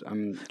Partner. Und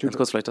ganz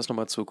kurz vielleicht das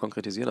nochmal zu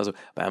konkretisieren. Also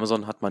bei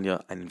Amazon hat man ja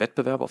einen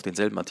Wettbewerb auf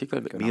denselben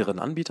Artikel mit mehreren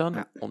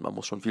Anbietern und man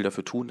muss schon viel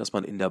dafür tun, dass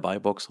man in der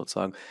Buybox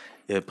sozusagen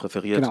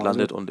präferiert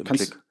landet, also und im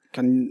Klick.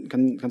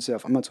 Kannst du dir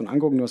auf Amazon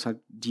angucken, du hast halt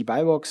die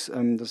Buybox,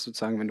 das ist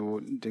sozusagen, wenn du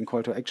den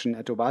Call to Action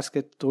Add to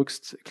Basket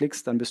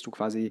klickst, dann bist du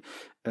quasi,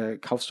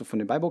 kaufst du von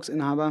dem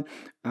Buybox-Inhaber.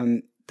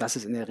 Das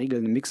ist in der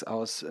Regel ein Mix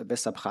aus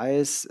bester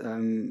Preis,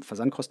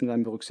 Versandkosten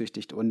werden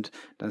berücksichtigt und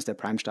dann ist der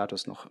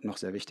Prime-Status noch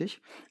sehr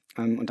wichtig.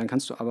 Und dann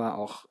kannst du aber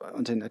auch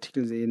unter den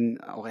Artikeln sehen,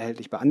 auch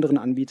erhältlich bei anderen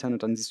Anbietern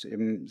und dann siehst du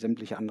eben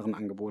sämtliche anderen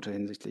Angebote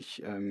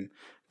hinsichtlich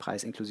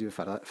Preis inklusive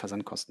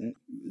Versandkosten.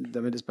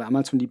 Damit ist bei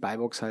Amazon die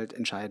Buybox halt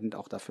entscheidend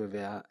auch dafür,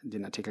 wer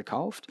den Artikel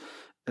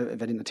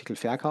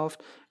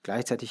verkauft.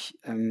 Gleichzeitig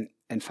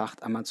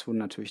entfacht Amazon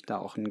natürlich da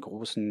auch einen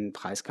großen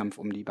Preiskampf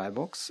um die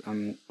Buybox.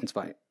 Und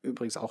zwar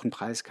übrigens auch einen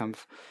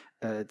Preiskampf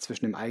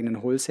zwischen dem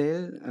eigenen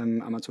Wholesale,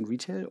 Amazon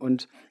Retail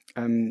und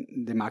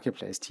dem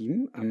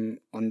Marketplace-Team.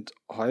 Und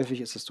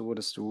häufig ist es so,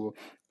 dass du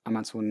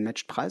Amazon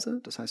matcht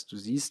Preise. Das heißt, du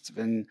siehst,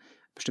 wenn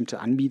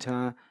bestimmte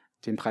Anbieter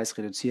den Preis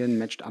reduzieren,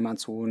 matcht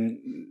Amazon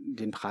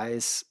den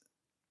Preis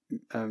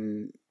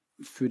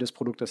für das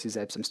Produkt, das sie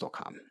selbst im Stock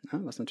haben,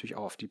 was natürlich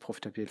auch auf die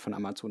Profitabilität von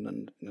Amazon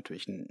dann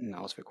natürlich eine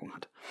Auswirkung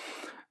hat.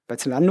 Bei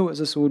Zalando ist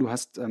es so, du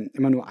hast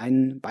immer nur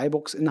einen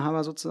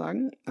Buybox-Inhaber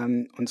sozusagen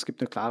und es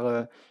gibt eine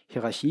klare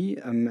Hierarchie.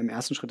 Im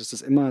ersten Schritt ist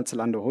es immer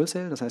Zalando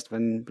Wholesale, das heißt,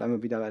 bleiben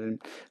wir wieder bei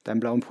deinem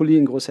blauen Pulli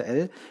in Größe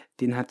L,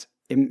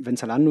 wenn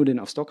Zalando den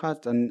auf Stock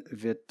hat, dann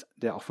wird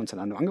der auch von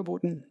Zalando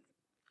angeboten.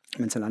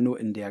 Wenn Zalando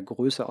in der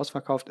Größe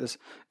ausverkauft ist,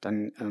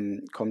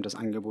 dann kommt das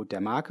Angebot der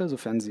Marke,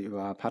 sofern sie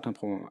über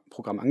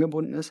Partnerprogramm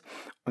angebunden ist.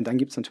 Und dann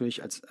gibt es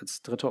natürlich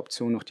als dritte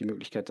Option noch die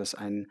Möglichkeit, dass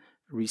ein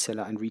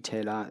Reseller, ein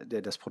Retailer,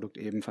 der das Produkt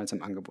ebenfalls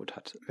im Angebot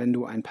hat. Wenn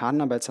du ein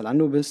Partner bei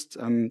Zalando bist,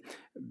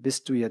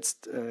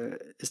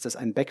 ist das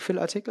ein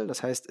Backfill-Artikel?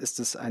 Das heißt, ist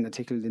es ein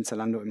Artikel, den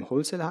Zalando im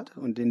Wholesale hat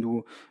und den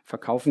du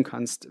verkaufen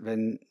kannst,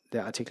 wenn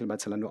der Artikel bei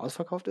Zalando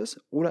ausverkauft ist?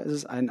 Oder ist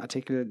es ein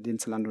Artikel, den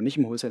Zalando nicht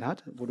im Wholesale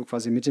hat, wo du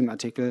quasi mit dem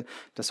Artikel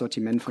das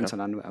Sortiment von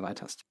Zalando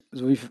erweiterst?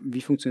 So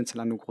wie funktioniert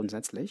Zalando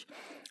grundsätzlich?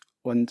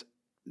 Und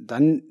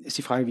dann ist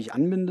die Frage, wie ich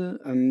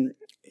anbinde.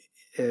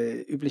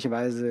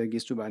 Üblicherweise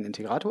gehst du über einen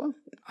Integrator,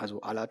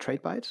 also à la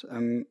TradeByte,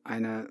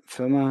 eine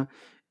Firma,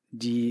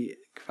 die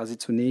quasi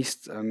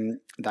zunächst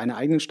deine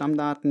eigenen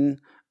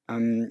Stammdaten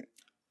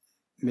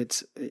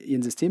mit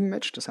ihren Systemen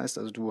matcht. Das heißt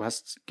also,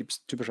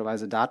 gibst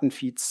typischerweise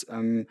Datenfeeds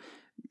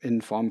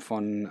in Form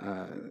von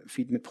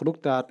Feed mit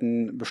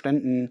Produktdaten,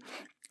 Beständen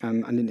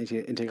an den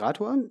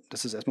Integrator.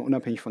 Das ist erstmal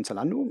unabhängig von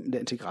Zalando. Der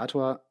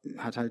Integrator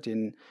hat halt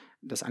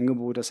das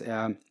Angebot, dass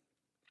er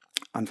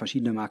an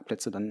verschiedene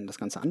Marktplätze dann das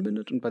Ganze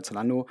anbindet und bei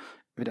Zalando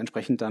wird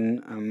entsprechend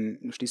dann,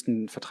 du schließt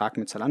einen Vertrag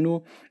mit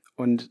Zalando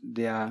und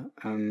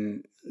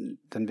dann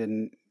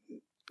werden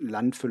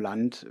Land für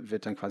Land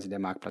wird dann quasi der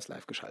Marktplatz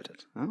live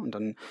geschaltet. Ja? Und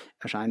dann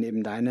erscheinen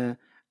eben deine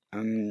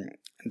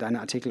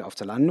Artikel auf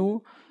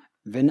Zalando.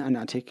 Wenn ein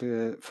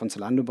Artikel von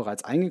Zalando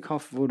bereits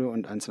eingekauft wurde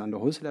und ein Zalando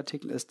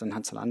Wholesale-Artikel ist, dann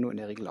hat Zalando in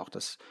der Regel auch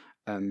das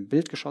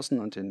Bild geschossen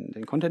und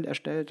den Content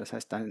erstellt. Das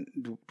heißt,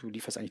 du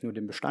lieferst eigentlich nur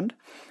den Bestand.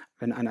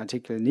 Wenn ein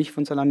Artikel nicht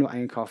von Zalando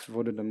eingekauft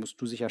wurde, dann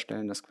musst du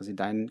sicherstellen, dass quasi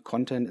dein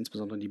Content,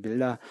 insbesondere die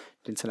Bilder,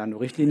 den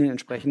Zalando-Richtlinien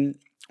entsprechen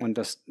und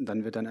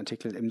dann wird dein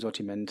Artikel im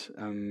Sortiment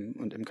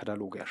und im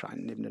Katalog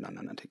erscheinen, neben den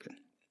anderen Artikeln.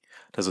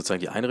 Das ist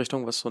sozusagen die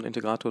Einrichtung, was so ein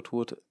Integrator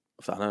tut.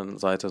 Auf der anderen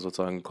Seite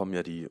sozusagen kommen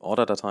ja die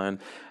Order-Dateien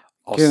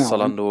aus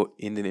Zalando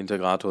in den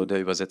Integrator,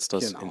 der übersetzt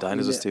das in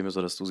deine Systeme,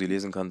 sodass du sie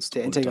lesen kannst.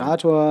 Der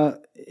Integrator,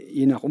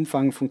 je nach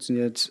Umfang,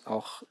 funktioniert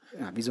auch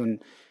wie so ein,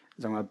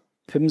 sagen wir mal,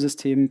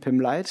 PIM-System,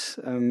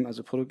 PIM-Lite,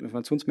 also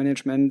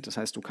Produktinformationsmanagement. Das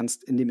heißt, du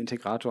kannst in dem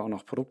Integrator auch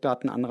noch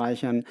Produktdaten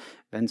anreichern,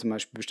 wenn zum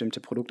Beispiel bestimmte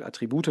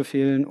Produktattribute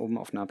fehlen, um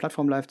auf einer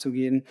Plattform live zu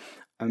gehen.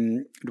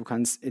 Du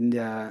kannst in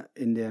der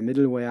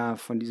Middleware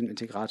von diesem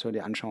Integrator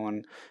dir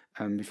anschauen,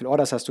 wie viele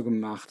Orders hast du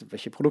gemacht,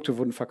 welche Produkte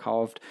wurden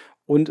verkauft,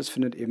 und es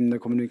findet eben eine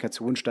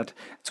Kommunikation statt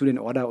zu den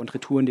Order- und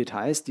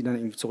Retouren-Details, die dann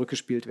irgendwie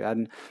zurückgespielt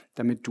werden,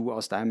 damit du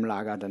aus deinem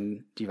Lager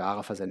dann die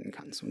Ware versenden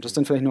kannst. Und das ist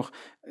dann vielleicht noch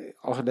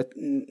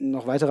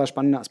weiterer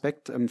spannender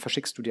Aspekt.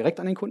 Verschickst du direkt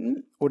an den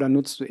Kunden oder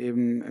nutzt du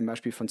eben im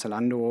Beispiel von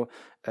Zalando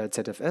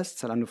ZFS,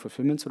 Zalando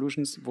Fulfillment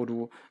Solutions, wo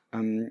du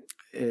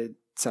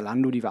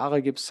Zalando die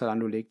Ware gibst,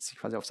 Zalando legt sie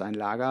quasi auf sein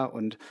Lager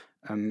und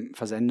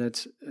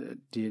versendet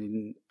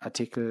den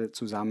Artikel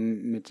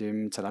zusammen mit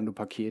dem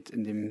Zalando-Paket,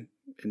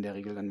 in der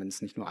Regel dann, wenn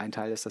es nicht nur ein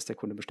Teil ist, das der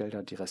Kunde bestellt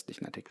hat, die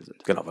restlichen Artikel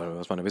sind. Genau, weil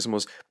was man ja wissen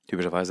muss,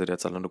 typischerweise der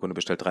Zalando-Kunde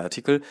bestellt 3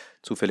 Artikel,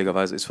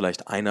 zufälligerweise ist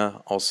vielleicht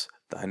einer aus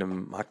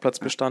deinem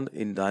Marktplatzbestand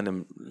in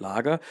deinem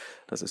Lager,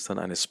 das ist dann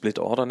eine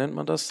Split-Order, nennt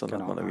man das, dann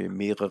hat man irgendwie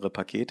mehrere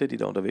Pakete, die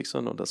da unterwegs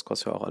sind, und das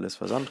kostet ja auch alles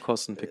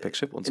Versandkosten, Pick, Pack,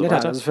 Ship und so weiter.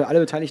 Das ist für alle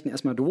Beteiligten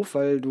erstmal doof,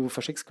 weil du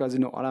verschickst quasi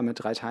eine Order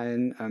mit 3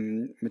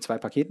 Teilen mit 2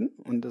 Paketen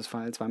und das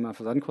fallen 2-mal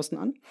Versandkosten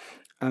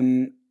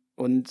an.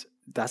 Und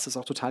das ist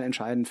auch total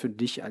entscheidend für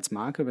dich als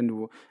Marke, wenn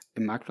du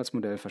im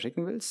Marktplatzmodell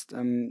verschicken willst,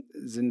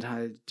 sind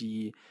halt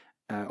die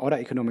Order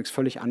Economics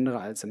völlig andere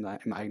als im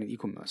eigenen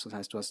E-Commerce. Das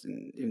heißt, du hast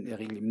in der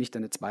Regel eben nicht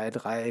deine 2,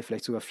 3,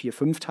 vielleicht sogar 4,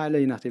 5 Teile,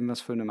 je nachdem, was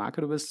für eine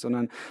Marke du bist,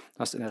 sondern du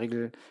hast in der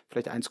Regel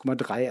vielleicht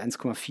 1,3,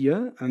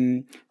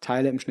 1,4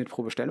 Teile im Schnitt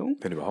pro Bestellung.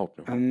 Wenn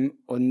überhaupt. Ne?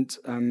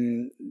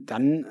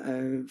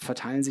 Dann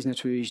verteilen sich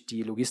natürlich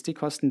die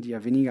Logistikkosten, die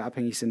ja weniger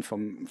abhängig sind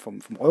vom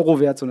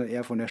Euro-Wert, sondern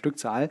eher von der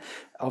Stückzahl,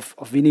 auf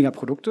weniger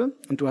Produkte.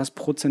 Und du hast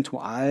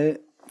prozentual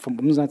vom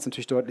Umsatz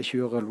natürlich deutlich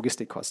höhere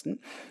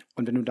Logistikkosten.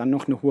 Und wenn du dann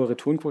noch eine hohe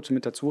Retourenquote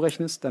mit dazu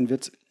rechnest, dann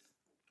wird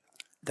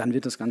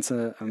das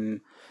Ganze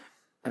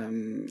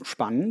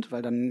spannend,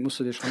 weil dann musst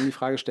du dir schon die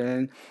Frage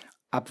stellen,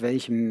 ab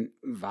welchem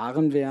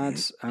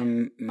Warenwert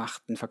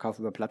macht ein Verkauf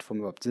über Plattform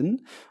überhaupt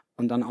Sinn?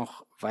 Und dann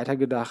auch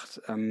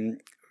weitergedacht,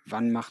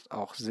 wann macht es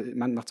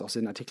auch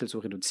Sinn, Artikel zu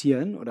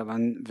reduzieren, oder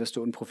wann wirst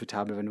du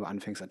unprofitabel, wenn du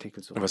anfängst,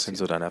 Artikel zu reduzieren? Was sind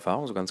so deine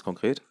Erfahrungen, so ganz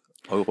konkret?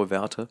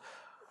 Euro-Werte?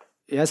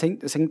 Ja, es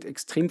hängt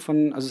extrem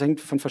von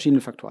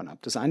verschiedenen Faktoren ab.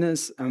 Das eine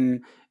ist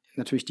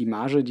natürlich die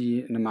Marge,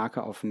 die eine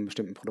Marke auf einem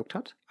bestimmten Produkt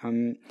hat.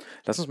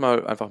 Lass uns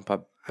mal einfach ein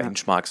paar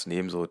Benchmarks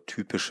nehmen, so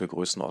typische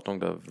Größenordnung,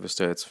 da wirst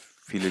du ja jetzt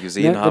viele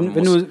gesehen haben.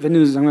 Wenn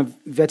du, sagen wir,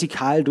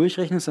 vertikal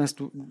durchrechnest, das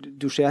heißt,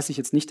 du scherst dich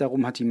jetzt nicht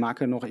darum, hat die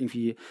Marke noch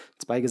irgendwie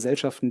 2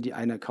 Gesellschaften, die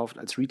eine kauft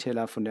als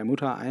Retailer von der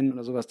Mutter ein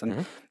oder sowas,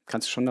 dann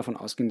kannst du schon davon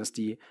ausgehen, dass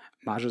die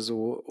Marge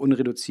so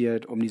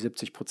unreduziert um die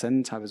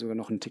 70%, teilweise sogar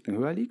noch einen Ticken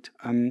höher liegt.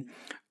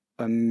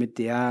 Mit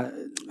der...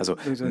 Also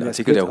ein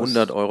Artikel, der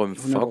 100 Euro im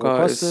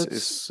VK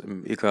ist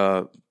im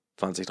EK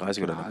 20,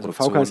 30 oder also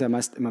VK ist ja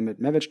meist immer mit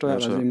Mehrwertsteuer,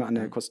 also nehmen wir an,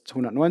 der kostet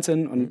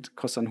 119 und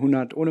kostet dann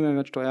 100 ohne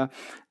Mehrwertsteuer,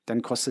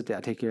 dann kostet der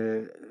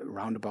Artikel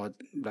roundabout,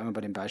 bleiben wir bei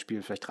dem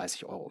Beispiel, vielleicht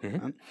 30 Euro.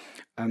 Ja?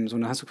 So,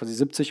 dann hast du quasi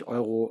 70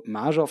 Euro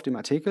Marge auf dem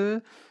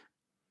Artikel.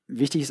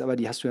 Wichtig ist aber,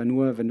 die hast du ja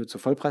nur, wenn du zu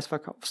Vollpreis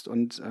verkaufst,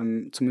 und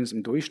zumindest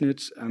im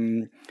Durchschnitt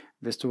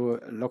wirst du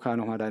locker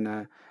nochmal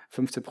deine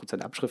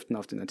 15% Abschriften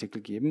auf den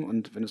Artikel geben,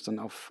 und wenn du es dann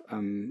auf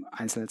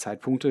einzelne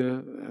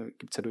Zeitpunkte,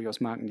 gibt es ja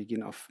durchaus Marken, die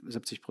gehen auf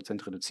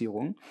 70%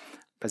 Reduzierung.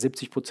 Bei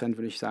 70%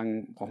 würde ich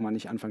sagen, braucht man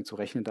nicht anfangen zu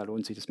rechnen, da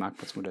lohnt sich das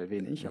Marktplatzmodell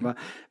wenig. Aber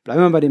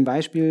bleiben wir bei dem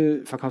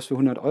Beispiel, verkaufst für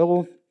 100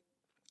 Euro,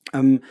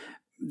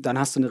 dann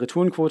hast du eine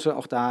Retourenquote,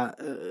 auch da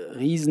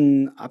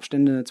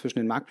Riesenabstände zwischen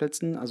den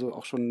Marktplätzen, also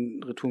auch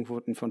schon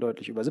Retourenquoten von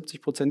deutlich über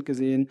 70%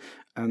 gesehen,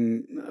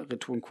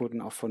 Retourenquoten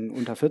auch von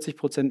unter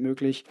 40%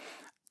 möglich.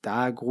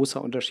 Da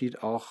großer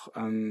Unterschied auch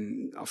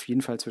auf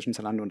jeden Fall zwischen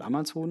Zalando und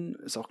Amazon.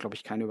 Ist auch, glaube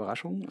ich, keine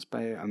Überraschung. Ist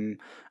bei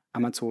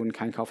Amazon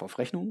kein Kauf auf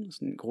Rechnung.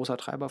 Ist ein großer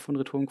Treiber von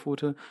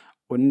Retourenquote.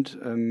 Und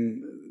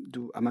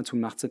Amazon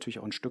macht es natürlich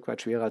auch ein Stück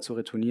weit schwerer zu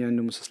retournieren.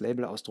 Du musst das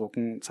Label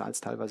ausdrucken,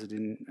 zahlst teilweise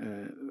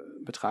den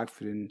Betrag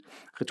für den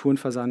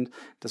Retourenversand.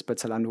 Das ist bei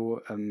Zalando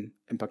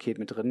im Paket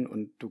mit drin,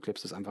 und du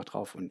klebst es einfach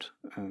drauf und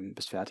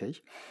bist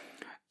fertig.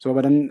 So,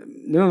 aber dann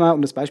nehmen wir mal,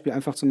 um das Beispiel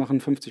einfach zu machen,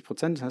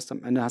 50%. Das heißt,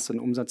 am Ende hast du einen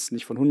Umsatz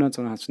nicht von 100,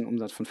 sondern hast du einen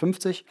Umsatz von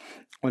 50.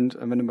 Und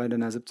wenn du bei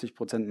deiner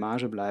 70%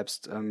 Marge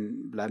bleibst,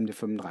 bleiben dir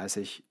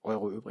 35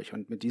 Euro übrig.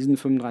 Und mit diesen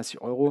 35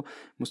 Euro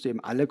musst du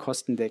eben alle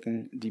Kosten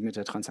decken, die mit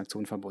der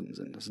Transaktion verbunden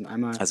sind. Das sind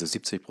einmal... Also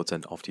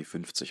 70% auf die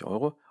 50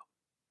 Euro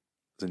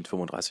sind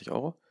 35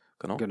 Euro.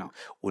 Genau.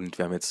 Und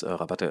wir haben jetzt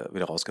Rabatte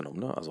wieder rausgenommen,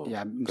 ne? Also,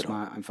 ja, muss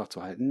man einfach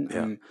zu halten.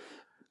 Ja.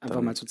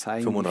 Einfach mal zu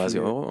zeigen, 35 wie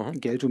viel Euro.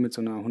 Geld du mit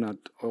so einer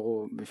 100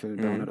 Euro, wie viel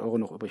bei 100 Euro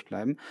noch übrig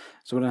bleiben.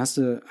 So, dann hast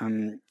du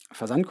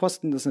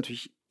Versandkosten. Das ist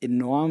natürlich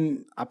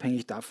enorm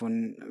abhängig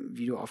davon,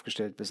 wie du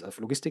aufgestellt bist auf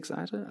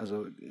Logistikseite.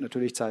 Also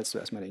natürlich zahlst du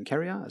erstmal den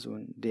Carrier, also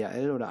ein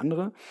DHL oder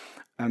andere.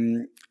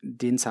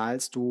 Den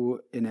zahlst du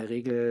in der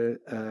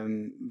Regel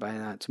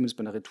zumindest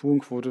bei einer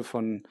Retourenquote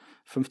von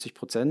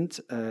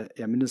 50%,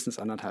 ja mindestens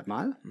 1,5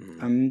 Mal.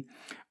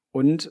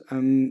 Und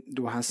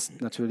du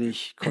hast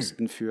natürlich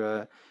Kosten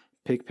für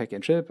Pick, Pack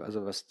and Ship,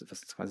 also was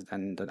quasi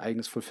dein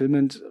eigenes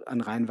Fulfillment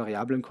an rein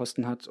variablen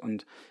Kosten hat,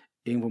 und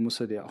irgendwo musst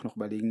du dir auch noch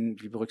überlegen,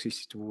 wie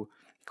berücksichtigst du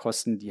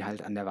Kosten, die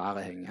halt an der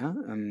Ware hängen. Ja?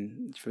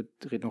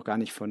 Ich rede noch gar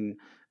nicht von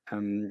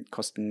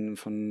Kosten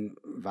von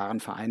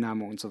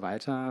Warenvereinnahmung und so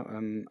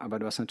weiter. Aber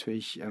du hast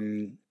natürlich,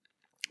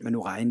 wenn du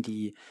rein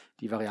die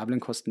variablen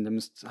Kosten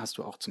nimmst, hast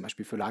du auch zum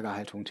Beispiel für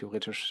Lagerhaltung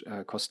theoretisch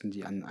Kosten,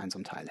 die an so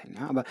einem Teil hängen.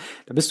 Ja? Aber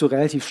da bist du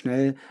relativ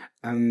schnell,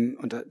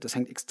 und das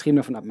hängt extrem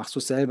davon ab, machst du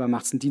es selber,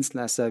 machst du einen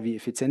Dienstleister, wie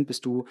effizient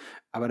bist du,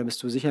 aber da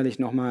bist du sicherlich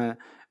nochmal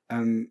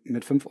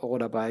mit 5 Euro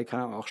dabei, kann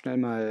aber auch schnell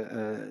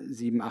mal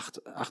 7,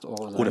 8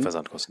 Euro sein. Ohne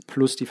Versandkosten.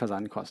 Plus die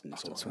Versandkosten noch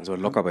So, dazu. also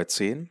locker bei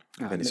 10,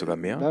 wenn nicht sogar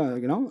mehr. Ja,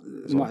 genau,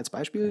 So. nur als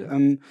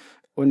Beispiel.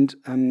 Und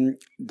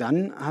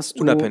dann hast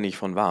du... Unabhängig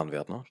von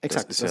Warenwert, ne?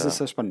 Exakt, das ist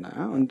das Spannende.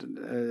 Ja? Und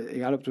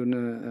egal, ob du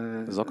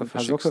ein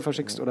paar Socke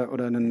verschickst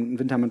oder einen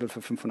Wintermantel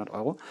für 500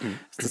 Euro,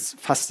 ist das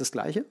fast das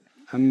Gleiche.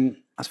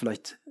 Hast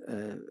vielleicht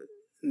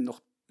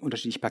noch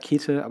unterschiedliche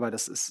Pakete, aber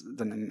das ist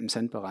dann im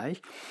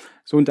Cent-Bereich.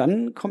 So, und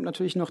dann kommt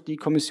natürlich noch die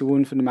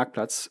Kommission für den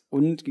Marktplatz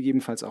und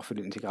gegebenenfalls auch für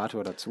den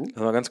Integrator dazu.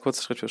 Also mal ganz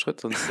kurz Schritt für Schritt,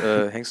 sonst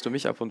hängst du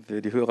mich ab und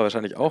die Hörer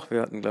wahrscheinlich auch.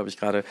 Wir hatten, glaube ich,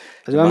 gerade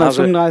also wir haben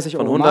 35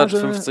 von Euro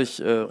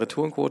 150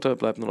 Retourenquote,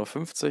 bleibt nur noch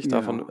 50, Genau.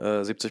 davon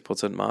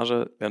 70%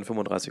 Marge, wären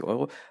 35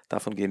 Euro.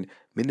 Davon gehen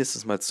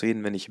mindestens mal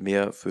 10, wenn nicht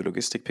mehr, für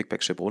Logistik, Pick,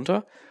 Pack, Ship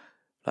runter.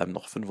 Bleiben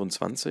noch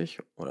 25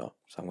 oder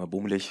sagen wir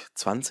bummelig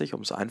 20,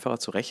 um es einfacher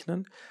zu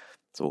rechnen.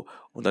 So,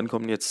 und dann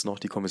kommen jetzt noch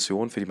die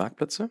Kommission für die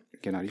Marktplätze.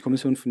 Genau, die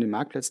Kommission von den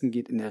Marktplätzen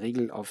geht in der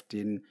Regel auf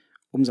den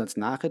Umsatz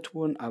nach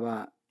Retouren,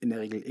 aber in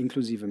der Regel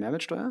inklusive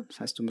Mehrwertsteuer. Das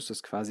heißt, du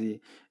müsstest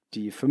quasi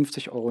die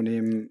 50 Euro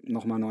nehmen,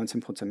 nochmal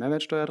 19%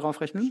 Mehrwertsteuer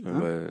draufrechnen.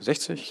 Bei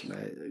 60?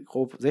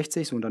 Grob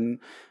 60. Und dann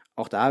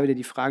auch da wieder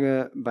die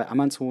Frage, bei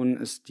Amazon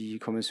ist die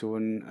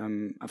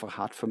Kommission einfach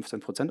hart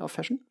 15% auf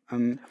Fashion.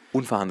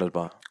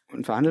 Unverhandelbar.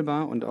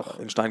 Unverhandelbar und auch...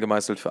 In Stein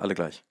gemeißelt für alle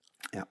gleich.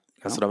 Ja.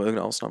 Hast du da mal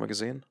irgendeine Ausnahme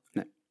gesehen?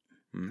 Nee.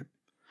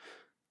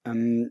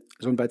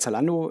 So, und bei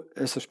Zalando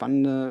ist das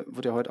Spannende,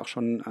 wurde ja heute auch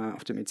schon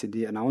auf dem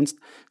ECD announced.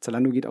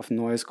 Zalando geht auf ein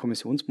neues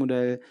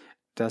Kommissionsmodell,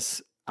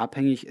 das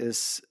abhängig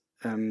ist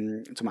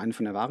zum einen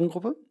von der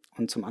Warengruppe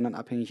und zum anderen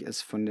abhängig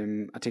ist von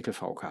dem Artikel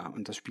VK.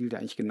 Und das spielt ja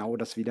eigentlich genau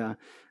das wieder,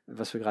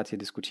 was wir gerade hier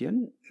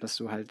diskutieren, dass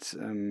du halt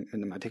mit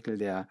einem Artikel,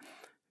 der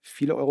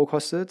viele Euro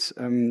kostet,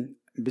 ein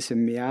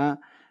bisschen mehr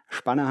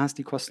Spanne hast,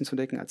 die Kosten zu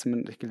decken, als mit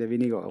einem Artikel, der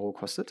weniger Euro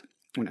kostet.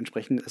 Und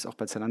entsprechend ist auch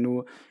bei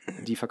Zalando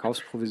die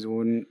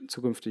Verkaufsprovision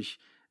zukünftig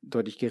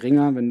deutlich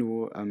geringer, wenn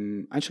du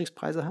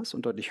Einstiegspreise hast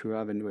und deutlich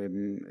höher, wenn du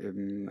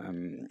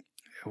eben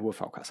hohe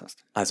VKs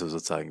hast. Also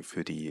sozusagen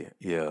für die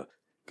eher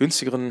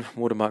günstigeren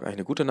Modemarken eigentlich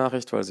eine gute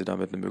Nachricht, weil sie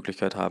damit eine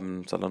Möglichkeit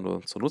haben, Zalando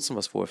zu nutzen,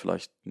 was vorher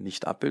vielleicht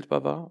nicht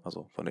abbildbar war,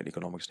 also von den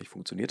Economics nicht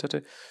funktioniert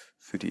hätte.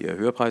 Für die eher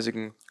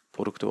höherpreisigen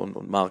Produkte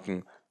und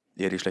Marken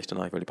eher die schlechte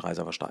Nachricht, weil die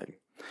Preise aber steigen.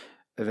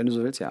 Wenn du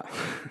so willst, ja.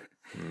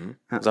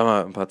 Ja. Sagen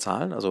wir ein paar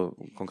Zahlen, also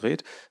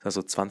konkret, also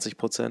 20%,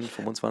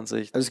 25%.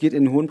 Also es geht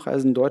in hohen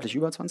Preisen deutlich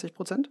über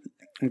 20%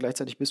 und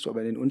gleichzeitig bist du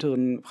aber in den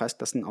unteren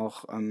Preisklassen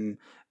auch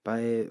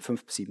bei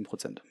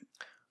 5-7%.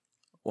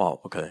 Wow,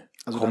 okay.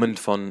 Also kommend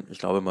von, ich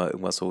glaube mal,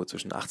 irgendwas so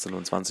zwischen 18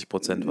 und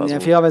 20% war ja,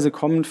 so. fairerweise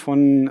kommend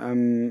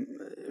von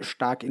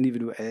stark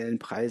individuellen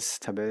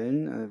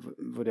Preistabellen,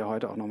 wurde ja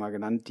heute auch nochmal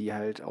genannt, die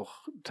halt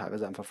auch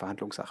teilweise einfach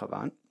Verhandlungssache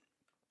waren.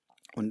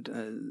 Und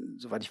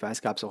soweit ich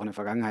weiß, gab es auch in der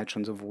Vergangenheit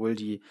schon sowohl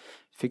die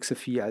fixe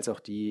Fee als auch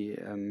die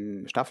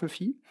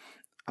Staffelfee.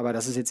 Aber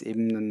das ist jetzt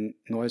eben ein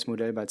neues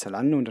Modell bei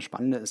Zalando und das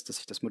Spannende ist, dass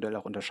sich das Modell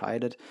auch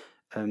unterscheidet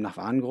nach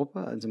Warengruppe.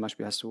 Also zum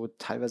Beispiel hast du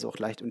teilweise auch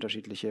leicht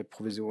unterschiedliche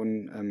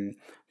Provisionen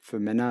für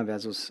Männer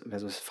versus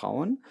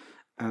Frauen.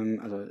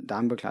 Also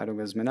Damenbekleidung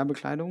versus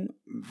Männerbekleidung,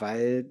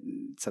 weil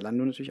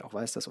Zalando natürlich auch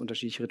weiß, dass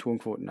unterschiedliche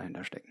Retourenquoten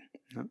dahinter stecken.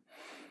 Ja?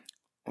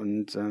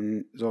 Und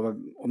so, aber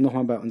um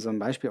nochmal bei unserem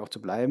Beispiel auch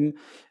zu bleiben,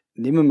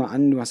 nehmen wir mal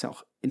an, du hast ja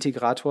auch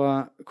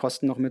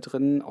Integratorkosten noch mit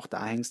drin. Auch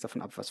da hängt es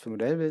davon ab, was für ein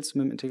Modell willst du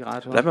mit dem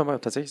Integrator. Bleiben wir mal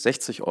tatsächlich,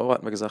 60 Euro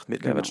hatten wir gesagt,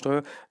 mit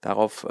Mehrwertsteuer.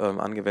 Darauf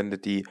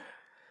angewendet die...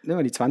 Nehmen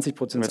wir die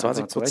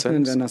 20% zu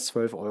rechnen, wären das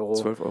 12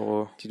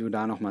 Euro, die du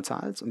da nochmal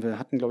zahlst. Und wir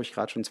hatten, glaube ich,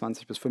 gerade schon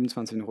 20 bis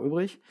 25 noch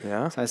übrig.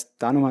 Ja. Das heißt,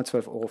 da nochmal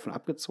 12 Euro von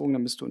abgezogen,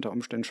 dann bist du unter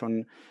Umständen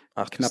schon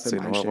knapp im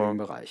einstelligen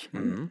Bereich.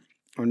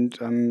 Und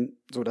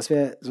so, das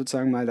wäre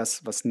sozusagen mal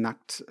das, was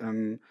nackt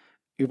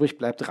übrig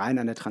bleibt, rein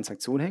an der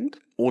Transaktion hängt.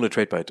 Ohne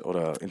Tradebyte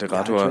oder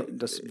Integrator. Ja,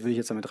 das würde ich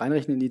jetzt damit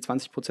reinrechnen in die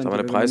 20%,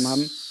 aber die eine wir genommen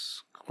haben.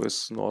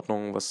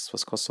 Preisgrößenordnung, was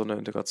kostet so eine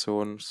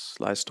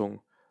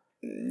Integrationsleistung?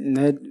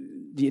 Ne,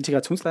 die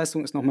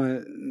Integrationsleistung ist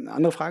nochmal eine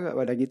andere Frage,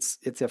 aber da geht es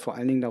jetzt ja vor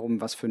allen Dingen darum,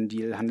 was für einen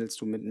Deal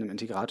handelst du mit einem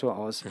Integrator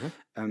aus,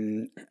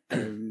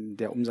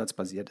 der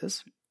umsatzbasiert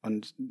ist.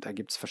 Und da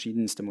gibt es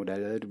verschiedenste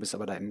Modelle. Du bist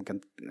aber da im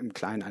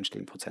kleinen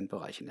einstelligen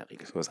Prozentbereich in der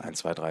Regel. So ist 1,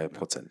 2,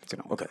 3%. Ja,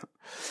 genau. Okay,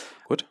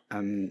 gut.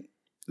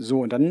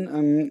 So, und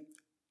dann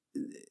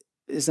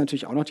ist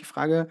natürlich auch noch die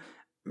Frage,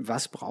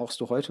 was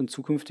brauchst du heute und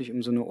zukünftig,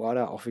 um so eine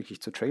Order auch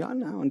wirklich zu triggern?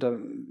 Ja? Und da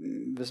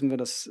wissen wir,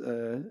 dass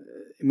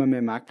immer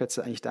mehr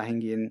Marktplätze eigentlich dahin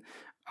gehen,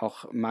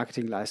 auch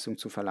Marketingleistung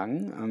zu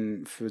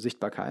verlangen für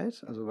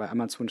Sichtbarkeit. Also bei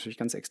Amazon natürlich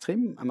ganz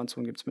extrem.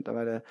 Amazon gibt es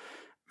mittlerweile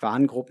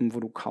Warengruppen, wo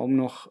du kaum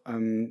noch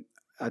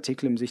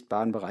Artikel im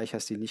sichtbaren Bereich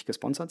hast, die nicht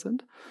gesponsert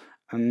sind.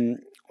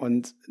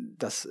 Und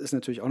das ist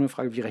natürlich auch eine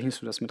Frage, wie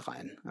rechnest du das mit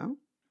rein? Ja?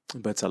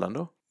 Und bei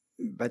Zalando?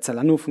 Bei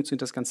Zalando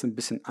funktioniert das Ganze ein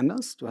bisschen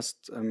anders. Du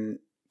hast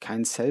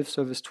kein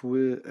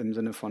Self-Service-Tool im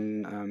Sinne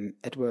von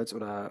AdWords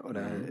oder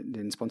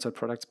den Sponsored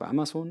Products bei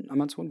Amazon,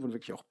 wo du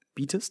wirklich auch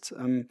bietest,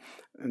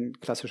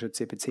 klassische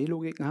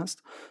CPC-Logiken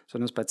hast,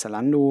 sondern bei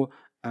Zalando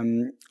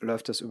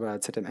läuft das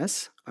über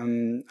ZMS,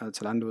 also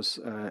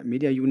Zalandos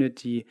Media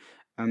Unit, die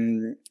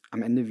am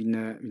Ende wie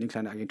eine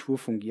kleine Agentur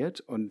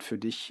fungiert und für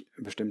dich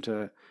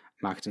bestimmte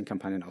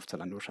Marketingkampagnen auf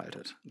Zalando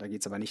schaltet. Da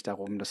geht es aber nicht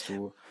darum, dass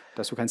du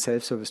kein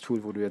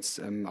Self-Service-Tool, wo du jetzt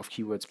auf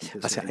Keywords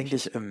bietest. Was ja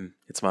eigentlich,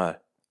 jetzt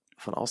mal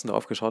von außen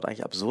drauf geschaut,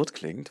 eigentlich absurd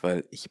klingt,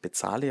 weil ich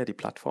bezahle ja die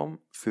Plattform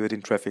für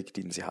den Traffic,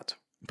 den sie hat.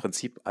 Im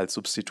Prinzip als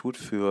Substitut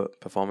für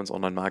Performance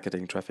Online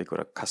Marketing, Traffic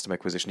oder Customer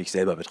Acquisition, die ich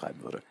selber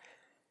betreiben würde.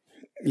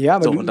 Ja,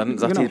 aber so, und dann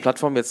sagt die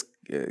Plattform, jetzt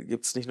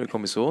gibt es nicht nur eine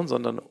Kommission,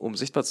 sondern um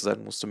sichtbar zu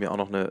sein, musst du mir auch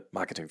noch eine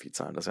Marketing-Fee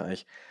zahlen. Das ist ja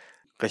eigentlich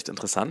recht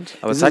interessant.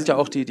 Aber es zeigt ja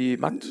auch die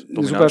Marktdominanz.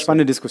 Eine super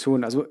spannende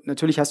Diskussion. Also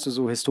natürlich hast du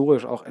so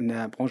historisch auch in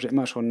der Branche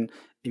immer schon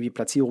irgendwie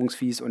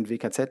Platzierungsfees und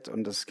WKZ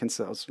und das kennst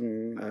du aus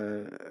dem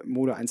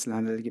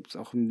Mode-Einzelhandel, gibt es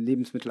auch im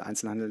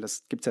Lebensmittel-Einzelhandel.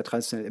 Das gibt es ja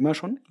traditionell immer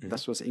schon,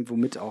 dass du das irgendwo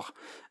mit auch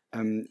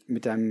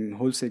mit deinem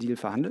Wholesale-Deal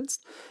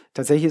verhandelst.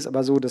 Tatsächlich ist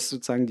aber so, dass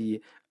sozusagen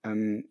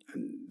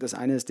das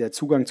eine ist der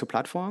Zugang zur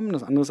Plattform,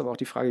 das andere ist aber auch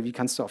die Frage, wie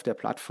kannst du auf der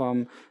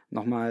Plattform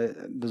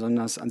nochmal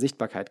besonders an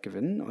Sichtbarkeit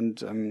gewinnen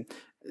und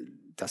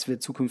das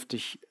wird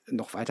zukünftig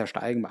noch weiter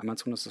steigen. Bei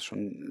Amazon ist das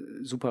schon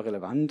super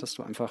relevant, dass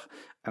du einfach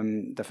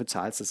dafür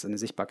zahlst, dass eine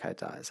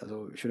Sichtbarkeit da ist.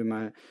 Also ich würde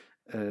mal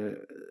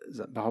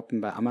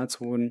behaupten, bei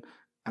Amazon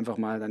einfach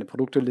mal deine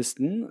Produkte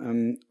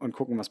listen und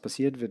gucken, was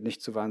passiert, wird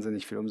nicht zu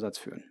wahnsinnig viel Umsatz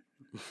führen.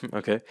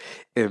 Okay.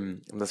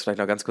 Um das vielleicht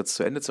noch ganz kurz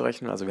zu Ende zu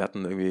rechnen. Also wir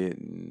hatten irgendwie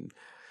einen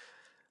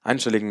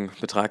einstelligen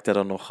Betrag, der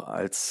dann noch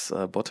als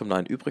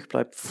Bottomline übrig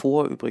bleibt.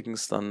 Vor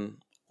übrigens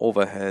dann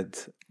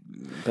Overhead,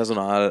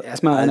 Personal,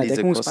 erstmal all ein diese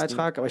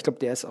Deckungsbeitrag, Kosten. aber ich glaube,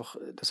 das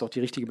ist auch die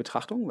richtige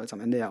Betrachtung, weil es am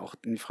Ende ja auch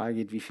in die Frage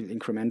geht, wie viel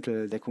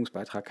Incremental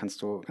Deckungsbeitrag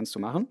kannst du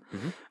machen.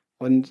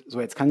 Und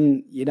so, jetzt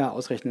kann jeder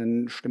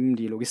ausrechnen, stimmen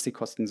die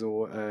Logistikkosten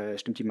so,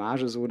 stimmt die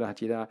Marge so, da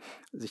hat jeder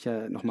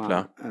sicher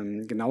nochmal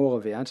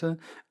genauere Werte.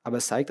 Aber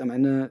es zeigt am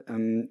Ende,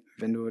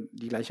 wenn du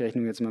die gleiche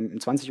Rechnung jetzt mal mit einem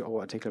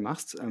 20-Euro-Artikel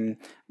machst,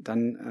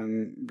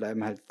 dann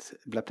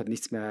bleibt halt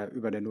nichts mehr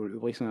über der Null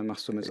übrig, sondern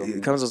machst du mit so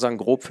einem... Kann man so sagen,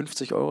 grob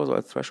 50 Euro so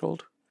als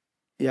Threshold?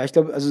 Ja, ich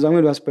glaube, also sagen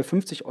wir, du hast bei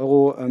 50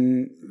 Euro,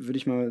 würde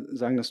ich mal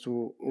sagen, dass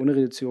du ohne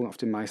Reduzierung auf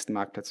den meisten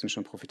Marktplätzen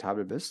schon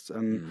profitabel bist.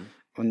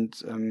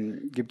 Und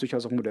gibt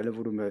durchaus auch Modelle,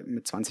 wo du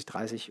mit 20,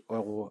 30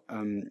 Euro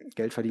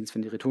Geld verdienst,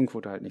 wenn die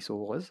Retourenquote halt nicht so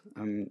hoch ist.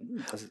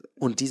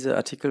 Und diese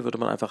Artikel würde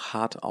man einfach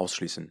hart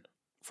ausschließen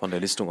von der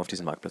Listung auf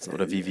diesen Marktplätzen?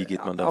 Oder wie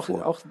geht man da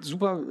vor? Auch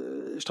super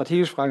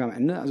strategische Frage am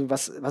Ende. Also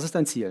was ist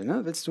dein Ziel?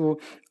 Ne? Willst du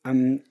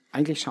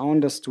eigentlich schauen,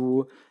 dass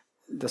du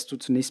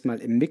zunächst mal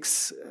im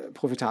Mix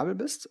profitabel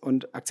bist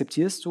und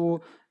akzeptierst du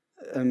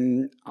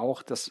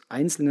auch, dass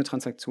einzelne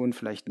Transaktionen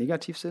vielleicht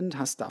negativ sind,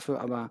 hast dafür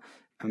aber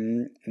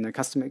eine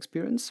Customer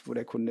Experience, wo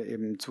der Kunde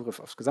eben Zugriff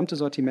aufs gesamte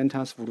Sortiment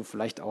hast, wo du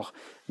vielleicht auch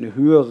eine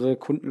höhere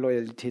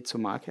Kundenloyalität zur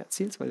Marke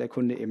erzielst, weil der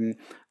Kunde eben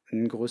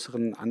einen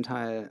größeren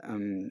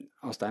Anteil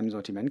aus deinem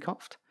Sortiment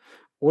kauft.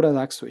 Oder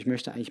sagst du, ich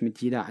möchte eigentlich mit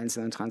jeder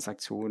einzelnen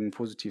Transaktion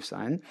positiv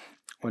sein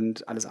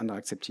und alles andere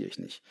akzeptiere ich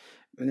nicht.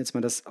 Wenn jetzt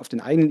mal das auf den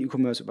eigenen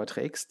E-Commerce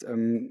überträgst,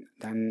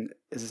 dann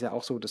ist es ja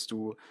auch so, dass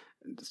du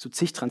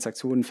zig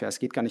Transaktionen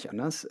fährst, geht gar nicht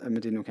anders,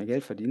 mit denen du kein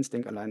Geld verdienst.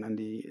 Denk allein an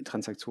die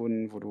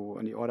Transaktionen,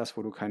 an die Orders,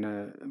 wo du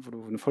eine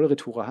volle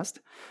Retoure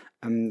hast.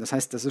 Das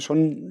heißt, das ist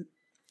schon,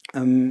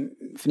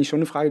 finde ich schon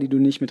eine Frage, die du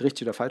nicht mit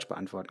richtig oder falsch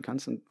beantworten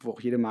kannst und wo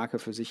auch jede Marke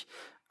für sich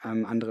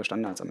andere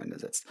Standards am Ende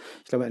setzt.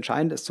 Ich glaube,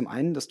 entscheidend ist zum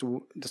einen, dass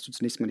du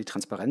zunächst mal die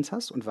Transparenz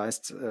hast und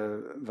weißt,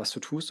 was du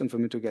tust und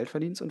womit du Geld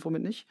verdienst und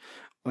womit nicht.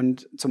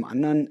 Und zum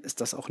anderen ist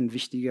das auch eine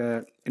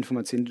wichtige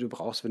Information, die du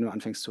brauchst, wenn du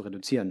anfängst zu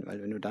reduzieren.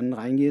 Weil wenn du dann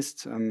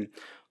reingehst,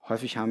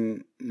 häufig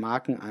haben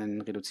Marken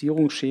ein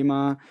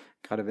Reduzierungsschema,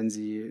 gerade wenn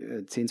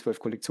sie 10, 12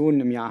 Kollektionen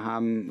im Jahr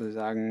haben, wo sie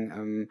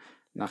sagen,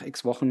 nach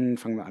x Wochen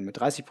fangen wir an mit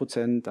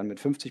 30%, dann mit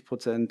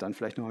 50%, dann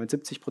vielleicht nochmal mit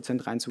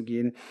 70%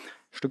 reinzugehen.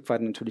 Stück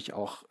weit natürlich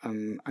auch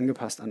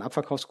angepasst an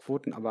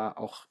Abverkaufsquoten, aber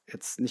auch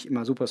jetzt nicht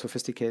immer super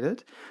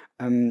sophisticated.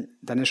 Dann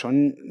ist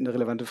schon eine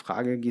relevante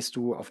Frage, gehst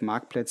du auf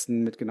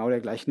Marktplätzen mit genau der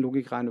gleichen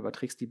Logik rein,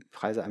 überträgst die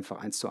Preise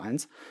einfach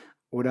 1:1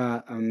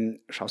 oder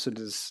schaust du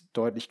das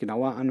deutlich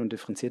genauer an und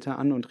differenzierter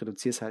an und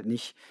reduzierst halt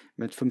nicht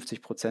mit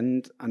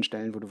 50% an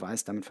Stellen, wo du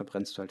weißt, damit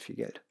verbrennst du halt viel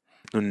Geld.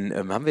 Nun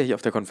haben wir hier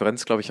auf der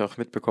Konferenz, glaube ich, auch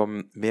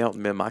mitbekommen, mehr und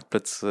mehr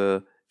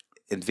Marktplätze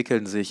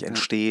entwickeln sich,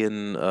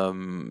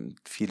 entstehen,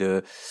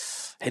 viele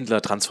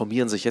Händler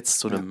transformieren sich jetzt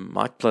zu einem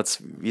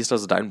Marktplatz. Wie ist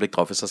also dein Blick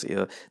drauf? Ist das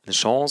eher eine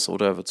Chance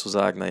oder würdest du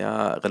sagen,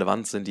 naja,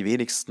 relevant sind die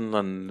wenigsten,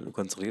 dann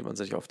konzentriert man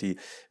sich auf die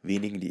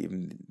wenigen, die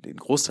eben den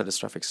Großteil des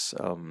Traffics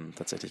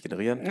tatsächlich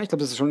generieren? Ja, ich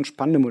glaube, dass es schon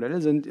spannende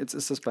Modelle sind. Jetzt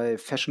ist das bei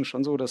Fashion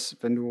schon so, dass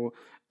wenn du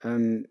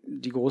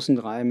die großen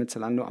drei mit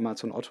Zalando,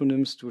 Amazon, Otto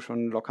nimmst, du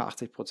schon locker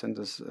 80%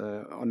 des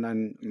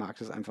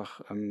Online-Marktes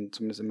einfach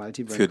zumindest im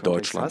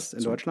Multi-Brand-Kontext hast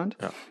in Deutschland.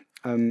 Ja.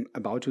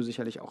 About You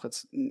sicherlich auch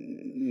jetzt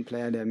ein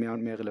Player, der mehr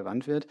und mehr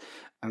relevant wird.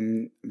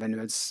 Wenn du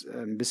jetzt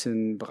ein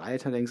bisschen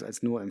breiter denkst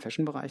als nur im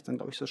Fashion-Bereich, dann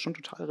glaube ich, ist das schon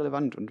total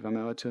relevant. Und wir haben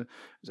ja heute,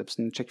 selbst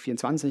ein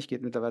Check24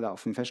 geht mittlerweile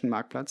auf dem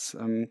Fashion-Marktplatz.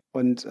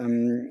 Ich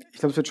glaube,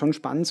 es wird schon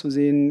spannend zu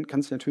sehen,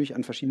 kannst du natürlich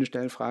an verschiedenen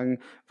Stellen fragen,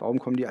 warum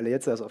kommen die alle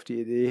jetzt erst auf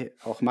die Idee,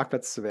 auch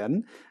Marktplatz zu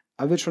werden.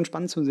 Aber wird schon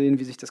spannend zu sehen,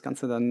 wie sich das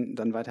Ganze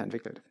dann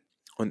weiterentwickelt.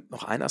 Und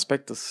noch ein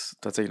Aspekt, das ist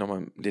tatsächlich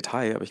nochmal im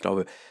Detail, aber ich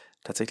glaube,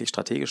 tatsächlich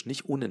strategisch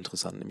nicht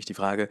uninteressant, nämlich die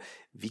Frage,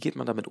 wie geht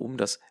man damit um,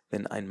 dass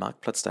wenn ein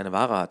Marktplatz deine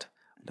Ware hat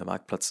und der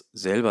Marktplatz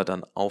selber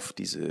dann auf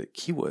diese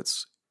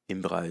Keywords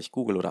im Bereich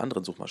Google oder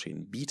anderen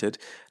Suchmaschinen bietet,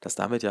 dass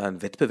damit ja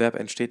ein Wettbewerb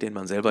entsteht, den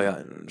man selber ja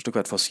ein Stück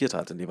weit forciert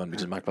hat, indem man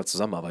mit dem Marktplatz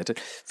zusammenarbeitet,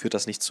 führt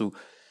das nicht zu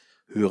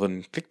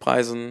höheren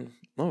Klickpreisen,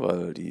 ne,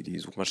 weil die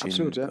Suchmaschinen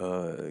Absolut,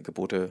 ja.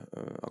 Gebote,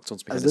 Also das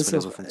Auktionsmechanismen ist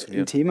ja so auch ein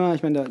funktionieren. Thema,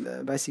 ich meine,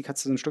 da beißt die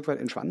Katze so ein Stück weit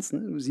in den Schwanz.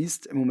 Ne? Du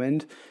siehst im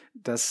Moment,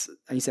 dass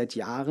eigentlich seit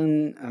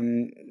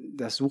Jahren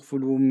das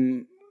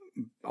Suchvolumen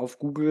auf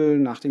Google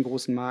nach den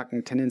großen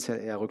Marken tendenziell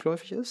eher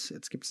rückläufig ist.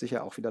 Jetzt gibt es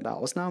sicher auch wieder da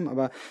Ausnahmen,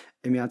 aber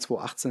im Jahr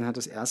 2018 hat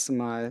das erste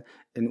Mal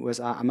in den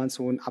USA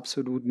Amazon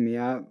absolut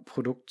mehr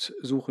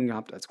Produktsuchen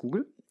gehabt als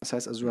Google. Das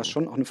heißt also, du hast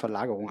schon auch eine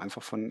Verlagerung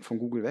einfach von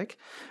Google weg.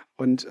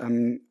 Und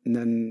wenn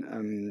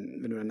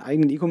du einen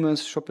eigenen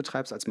E-Commerce-Shop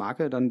betreibst als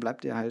Marke, dann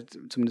bleibt dir halt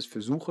zumindest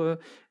für Suche,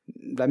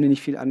 bleiben dir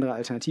nicht viel andere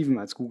Alternativen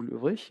als Google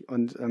übrig.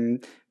 Und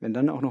wenn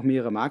dann auch noch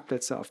mehrere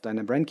Marktplätze auf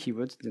deiner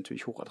Brand-Keywords, die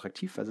natürlich hoch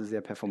attraktiv, weil sie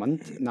sehr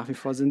performant nach wie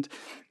vor sind,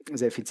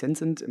 sehr effizient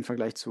sind im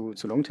Vergleich zu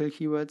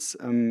Longtail-Keywords,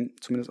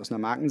 zumindest aus einer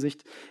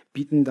Markensicht,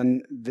 bieten,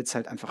 dann wird es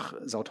halt einfach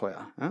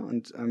sauteuer. Ja?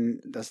 Und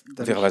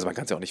Fairerweise, man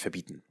kann es ja auch nicht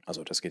verbieten.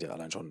 Also das geht ja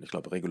allein schon, ich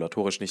glaube,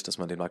 regulatorisch nicht, dass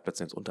man den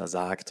Marktplätzen jetzt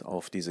untersagt,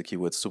 auf diese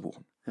Keywords zu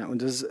buchen. Ja,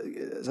 und das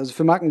ist also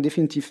für Marken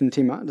definitiv ein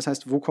Thema. Das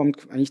heißt, wo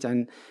kommt eigentlich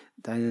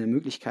deine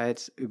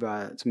Möglichkeit,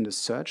 über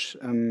zumindest Search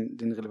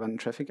den relevanten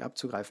Traffic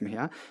abzugreifen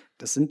her?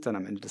 Das sind dann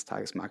am Ende des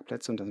Tages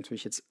Marktplätze und da ist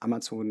natürlich jetzt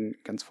Amazon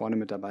ganz vorne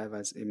mit dabei,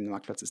 weil es eben ein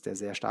Marktplatz ist, der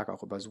sehr stark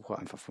auch über Suche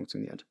einfach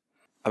funktioniert.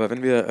 Aber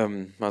wenn wir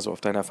mal so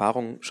auf deine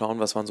Erfahrung schauen,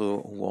 was waren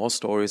so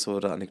War-Stories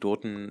oder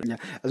Anekdoten? Ja,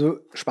 also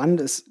spannend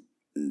ist,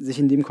 sich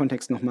in dem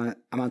Kontext nochmal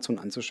Amazon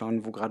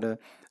anzuschauen, wo gerade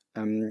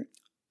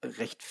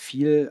recht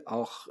viel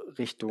auch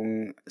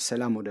Richtung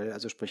Seller-Modell,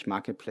 also sprich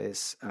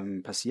Marketplace,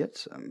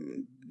 passiert.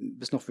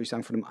 Bis noch, würde ich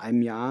sagen, vor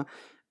einem Jahr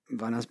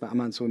waren das bei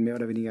Amazon mehr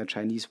oder weniger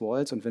Chinese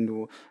Walls und wenn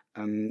du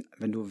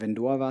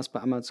Vendor warst bei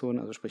Amazon,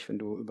 also sprich, wenn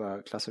du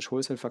über klassisch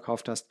Wholesale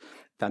verkauft hast,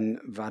 dann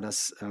war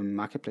das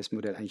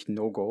Marketplace-Modell eigentlich ein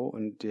No-Go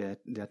und der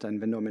hat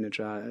dein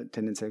Vendor-Manager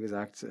tendenziell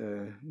gesagt,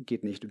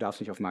 geht nicht, du darfst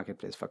nicht auf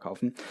Marketplace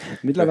verkaufen.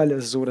 Mittlerweile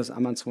ist es so, dass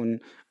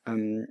Amazon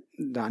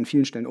da an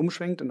vielen Stellen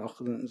umschwenkt und auch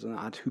so eine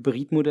Art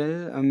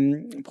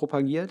Hybridmodell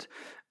propagiert.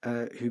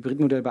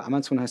 Hybridmodell bei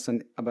Amazon heißt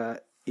dann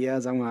aber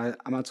eher, sagen wir mal,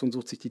 Amazon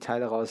sucht sich die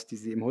Teile raus, die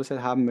sie im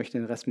Wholesale haben möchte,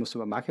 den Rest musst du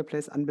über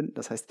Marketplace anbinden.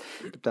 Das heißt,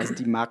 da sind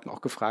die Marken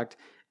auch gefragt,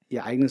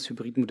 ihr eigenes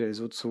Hybridmodell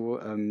so zu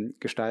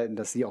gestalten,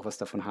 dass sie auch was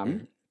davon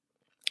haben.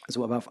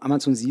 So, aber auf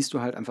Amazon siehst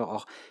du halt einfach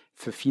auch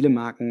für viele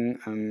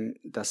Marken,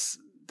 dass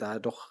da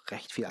doch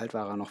recht viel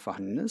Altware noch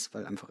vorhanden ist,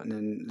 weil einfach in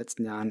den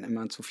letzten Jahren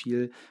immer zu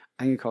viel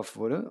eingekauft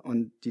wurde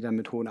und die dann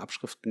mit hohen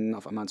Abschriften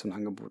auf Amazon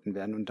angeboten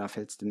werden. Und da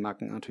fällt es den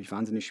Marken natürlich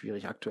wahnsinnig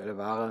schwierig, aktuelle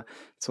Ware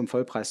zum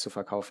Vollpreis zu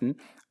verkaufen.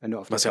 Wenn du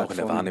auf Was ja auch in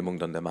der Wahrnehmung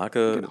dann der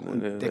Marke. Genau.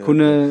 Und der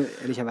Kunde,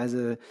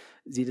 ehrlicherweise,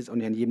 sieht es auch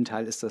nicht an jedem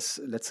Teil, ist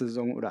das letzte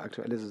Saison oder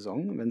aktuelle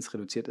Saison. Wenn es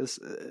reduziert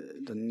ist,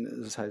 dann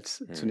ist es halt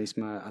zunächst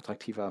mal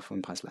attraktiver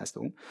von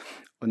Preis-Leistung.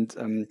 Und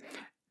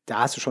da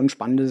hast du schon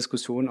spannende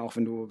Diskussionen, auch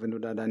wenn du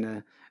da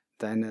deine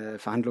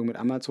Verhandlungen mit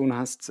Amazon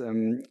hast,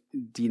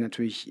 die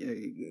natürlich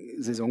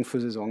Saison für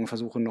Saison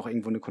versuchen, noch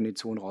irgendwo eine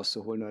Kondition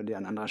rauszuholen oder dir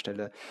an anderer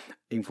Stelle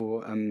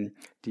irgendwo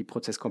die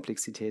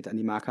Prozesskomplexität an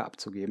die Marke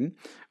abzugeben.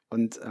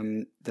 Und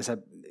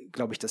deshalb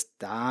glaube ich, dass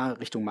da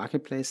Richtung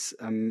Marketplace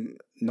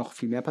noch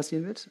viel mehr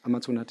passieren wird.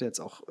 Amazon hatte jetzt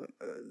auch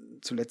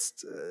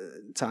zuletzt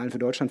Zahlen für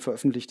Deutschland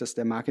veröffentlicht, dass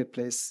der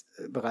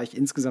Marketplace-Bereich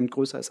insgesamt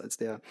größer ist als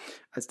der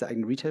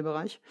eigene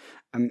Retail-Bereich.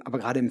 Aber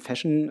gerade im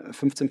Fashion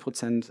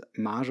 15%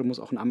 Marge muss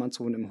auch ein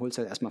Amazon im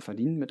Wholesale erstmal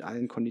verdienen mit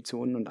allen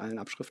Konditionen und allen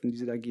Abschriften, die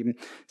sie da geben.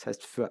 Das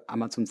heißt, für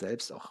Amazon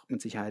selbst auch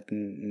mit Sicherheit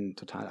ein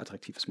total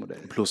attraktives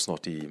Modell. Plus noch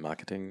die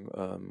Marketing-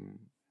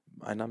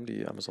 Einnahmen,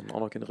 die Amazon auch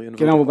noch generieren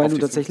Genau, würde. wobei du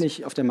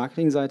tatsächlich auf der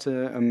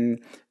Marketingseite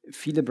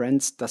viele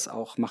Brands das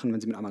auch machen,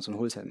 wenn sie mit Amazon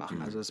Wholesale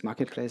machen. Also das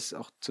Marketplace,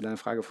 auch zu deiner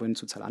Frage vorhin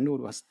zu Zalando,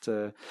 du hast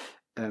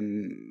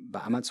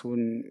bei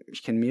Amazon,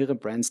 ich kenne mehrere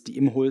Brands, die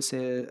im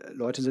Wholesale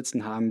Leute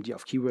sitzen haben, die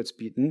auf Keywords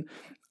bieten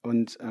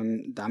und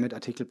damit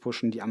Artikel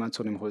pushen, die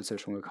Amazon im Wholesale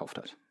schon gekauft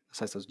hat. Das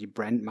heißt also, die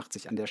Brand macht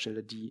sich an der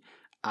Stelle die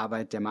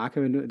Arbeit der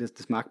Marke,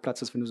 des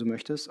Marktplatzes, wenn du so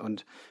möchtest,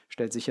 und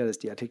stellt sicher, dass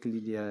die Artikel,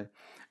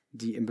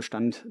 die im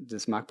Bestand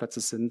des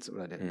Marktplatzes sind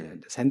oder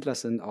des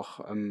Händlers sind, auch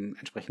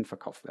entsprechend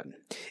verkauft werden.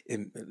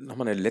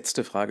 Nochmal eine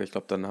letzte Frage. Ich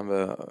glaube, dann haben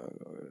wir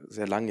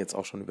sehr lange jetzt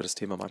auch schon über das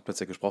Thema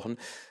Marktplätze gesprochen.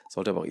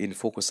 Sollte aber auch ein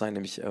Fokus sein,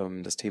 nämlich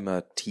das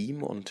Thema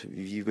Team und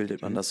wie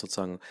bildet man das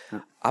sozusagen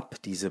ab,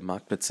 diese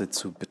Marktplätze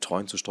zu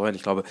betreuen, zu steuern.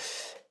 Ich glaube,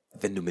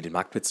 wenn du mit den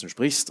Marktplätzen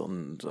sprichst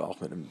und auch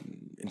mit einem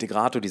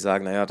Integrator, die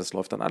sagen, naja, das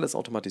läuft dann alles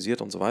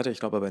automatisiert und so weiter. Ich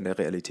glaube aber in der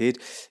Realität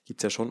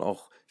gibt es ja schon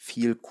auch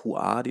viel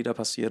QA, die da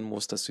passieren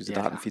muss, dass diese Ja,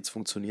 klar. Datenfeeds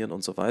funktionieren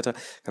und so weiter.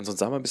 Kannst du uns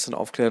da mal ein bisschen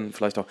aufklären?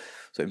 Vielleicht auch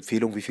so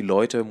Empfehlungen, wie viele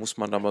Leute muss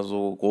man da mal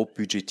so grob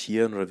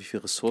budgetieren oder wie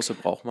viel Ressource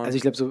braucht man? Also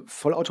ich glaube, so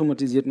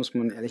vollautomatisiert muss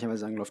man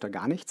ehrlicherweise sagen, läuft da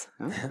gar nichts.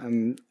 Ja?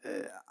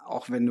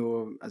 Auch wenn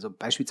du, also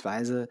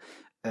beispielsweise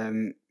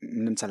in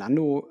einem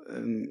Zalando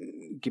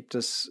gibt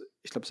es,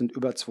 ich glaube, es sind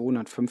über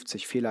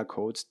 250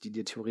 Fehlercodes, die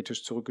dir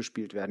theoretisch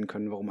zurückgespielt werden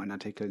können, warum ein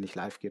Artikel nicht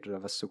live geht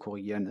oder was zu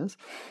korrigieren ist.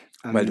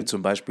 Weil du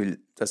zum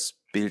Beispiel das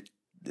Bild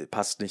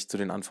passt nicht zu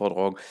den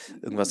Anforderungen,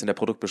 irgendwas in der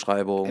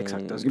Produktbeschreibung,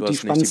 Exakt, also es du gibt die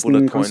hast nicht die spannendsten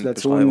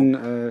Bullet-Point-Beschreibung.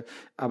 Konstellationen,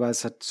 aber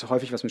es hat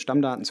häufig was mit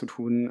Stammdaten zu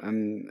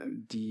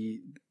tun.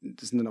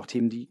 Das sind dann auch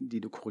Themen,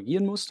 die du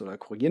korrigieren musst oder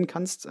korrigieren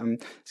kannst.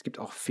 Es gibt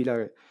auch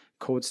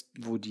Fehlercodes,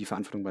 wo die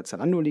Verantwortung bei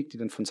Zalando liegt, die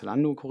dann von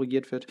Zalando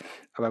korrigiert wird.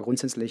 Aber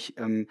grundsätzlich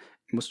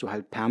musst du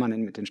halt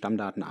permanent mit den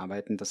Stammdaten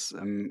arbeiten. Das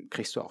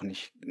kriegst du auch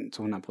nicht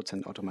zu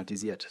 100%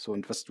 automatisiert. So,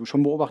 und was du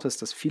schon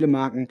beobachtest, dass viele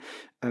Marken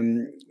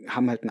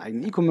haben halt einen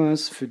eigenen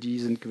E-Commerce, für die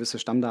sind gewisse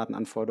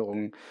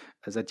Stammdatenanforderungen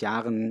seit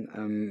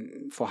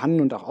Jahren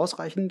vorhanden und auch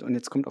ausreichend. Und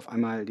jetzt kommt auf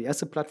einmal die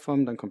erste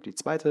Plattform, dann kommt die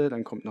zweite,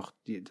 dann kommt noch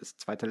das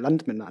zweite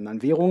Land mit einer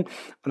anderen Währung.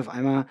 Und auf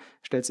einmal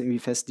stellst du irgendwie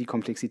fest, die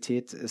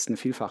Komplexität ist eine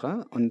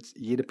Vielfache und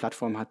jede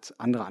Plattform hat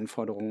andere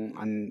Anforderungen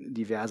an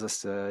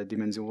diverseste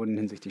Dimensionen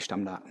hinsichtlich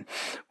Stammdaten.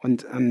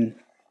 Und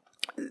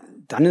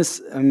dann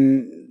ist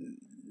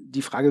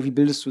die Frage, wie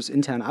bildest du es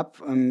intern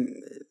ab?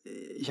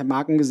 Ich habe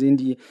Marken gesehen,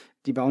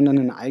 die bauen dann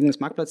ein eigenes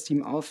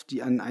Marktplatzteam auf,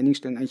 die an einigen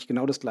Stellen eigentlich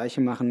genau das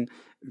Gleiche machen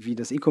wie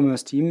das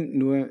E-Commerce-Team,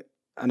 nur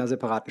an einer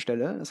separaten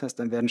Stelle. Das heißt,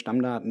 dann werden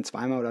Stammdaten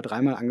zweimal oder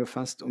dreimal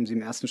angefasst, um sie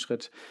im ersten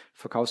Schritt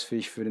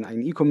verkaufsfähig für den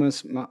eigenen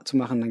E-Commerce zu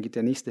machen. Dann geht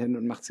der nächste hin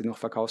und macht sie noch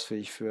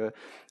verkaufsfähig für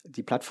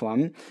die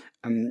Plattform.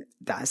 Kann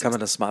man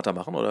das smarter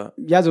machen, oder?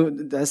 Ja, so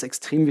da ist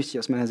extrem wichtig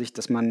aus meiner Sicht,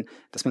 dass man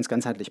es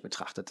ganzheitlich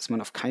betrachtet, dass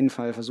man auf keinen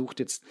Fall versucht,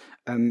 jetzt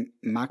einen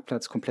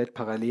Marktplatz komplett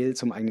parallel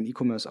zum eigenen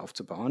E-Commerce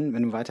aufzubauen.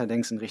 Wenn du weiter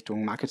denkst in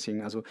Richtung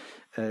Marketing, also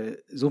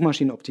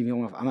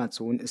Suchmaschinenoptimierung auf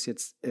Amazon ist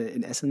jetzt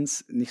in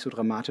Essence nicht so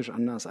dramatisch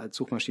anders als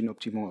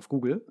Suchmaschinenoptimierung auf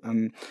Google.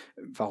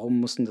 Warum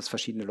mussten das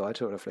verschiedene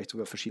Leute oder vielleicht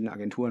sogar verschiedene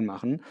Agenturen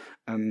machen?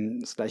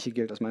 Das gleiche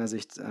gilt aus meiner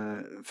Sicht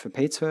für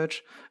Paid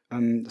Search,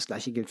 das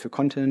gleiche gilt für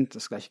Content,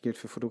 das gleiche gilt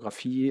für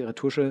Fotografie,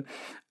 Retusche.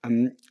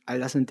 All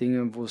das sind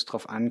Dinge, wo es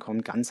drauf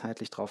ankommt,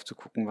 ganzheitlich drauf zu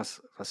gucken,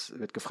 was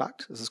wird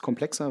gefragt. Es ist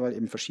komplexer, weil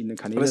eben verschiedene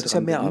Kanäle Aber es ist ja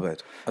dran mehr sind.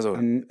 Arbeit. Also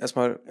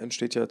erstmal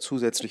entsteht ja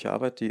zusätzliche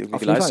Arbeit, die irgendwie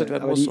Auf jeden geleistet Fall.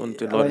 werden muss und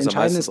den Aber Leuten ist am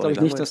entscheidend meisten ist, auch glaube nicht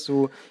ich, nicht, langweilig. dass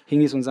du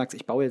hingehst und sagst,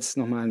 ich baue jetzt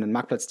nochmal ein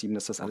Marktplatzteam,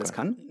 das das alles Okay.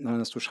 kann, sondern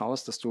dass du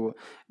schaust, dass du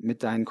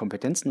mit deinen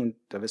Kompetenzen, und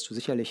da wirst du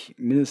sicherlich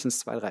mindestens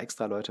 2, 3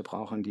 extra Leute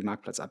brauchen, die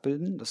Marktplatz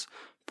abbilden. Das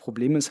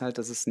Problem ist halt,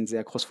 dass es ein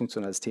sehr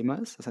crossfunktionales Thema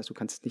ist. Das heißt, du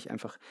kannst nicht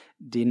einfach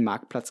den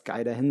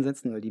Marktplatz-Guy da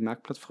hinsetzen oder die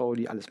Marktplatzfrau,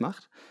 die alles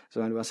macht,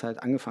 sondern du hast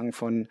halt angefangen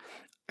von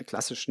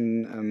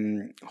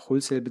klassischen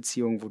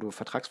Wholesale-Beziehungen, wo du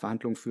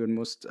Vertragsverhandlungen führen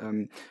musst,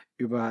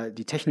 über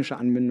die technische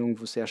Anbindung,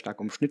 wo es sehr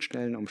stark um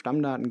Schnittstellen, um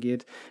Stammdaten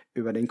geht,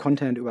 über den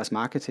Content, über das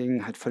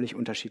Marketing, halt völlig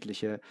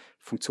unterschiedliche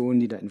Funktionen,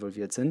 die da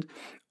involviert sind.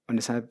 Und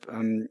deshalb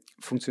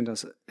funktioniert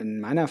das in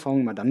meiner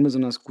Erfahrung immer dann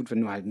besonders gut,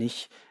 wenn du halt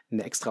nicht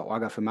eine extra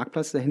Orga für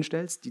Marktplatz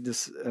dahinstellst, die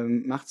das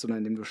macht, sondern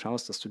indem du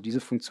schaust, dass du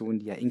diese Funktionen,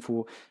 die ja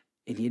irgendwo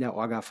in jeder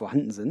Orga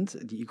vorhanden sind,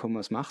 die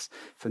E-Commerce machst,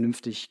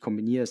 vernünftig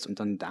kombinierst und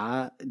dann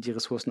da die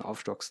Ressourcen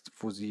aufstockst,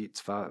 wo die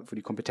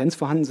Kompetenz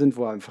vorhanden sind,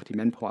 wo einfach die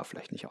Manpower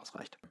vielleicht nicht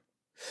ausreicht.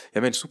 Ja,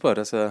 Mensch, super.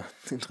 Das ist ja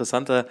ein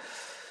interessanter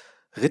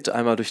Ritt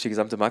einmal durch die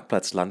gesamte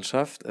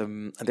Marktplatzlandschaft.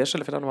 An der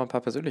Stelle vielleicht auch noch mal ein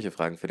paar persönliche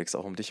Fragen, Felix,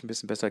 auch um dich ein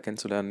bisschen besser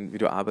kennenzulernen, wie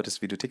du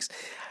arbeitest, wie du tickst.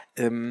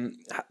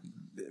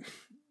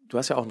 Du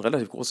hast ja auch ein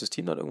relativ großes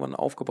Team dann irgendwann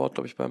aufgebaut,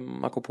 glaube ich, beim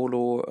Marco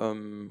Polo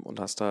und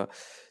hast da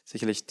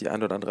sicherlich die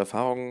eine oder andere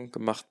Erfahrung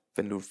gemacht.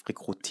 Wenn du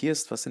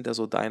rekrutierst, was sind da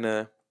so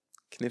deine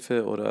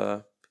Kniffe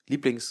oder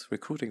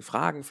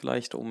Lieblings-Recruiting-Fragen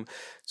vielleicht, um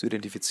zu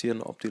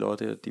identifizieren, ob die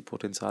Leute die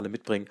Potenziale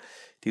mitbringen,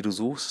 die du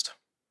suchst?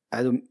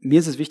 Also mir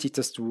ist es wichtig,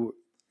 dass du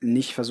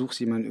nicht versuchst,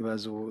 jemanden über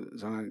so,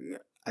 sagen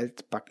wir,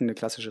 altbackene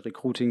klassische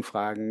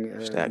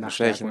Recruiting-Fragen Stärken, nach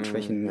Stärken und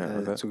Schwächen, Schwächen ja,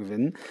 okay. zu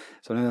gewinnen,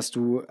 sondern dass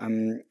du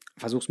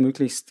versuchst,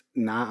 möglichst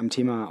nah am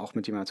Thema auch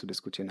mit jemandem zu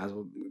diskutieren.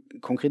 Also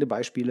konkrete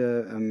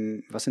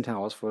Beispiele, was sind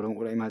Herausforderungen,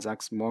 oder eben halt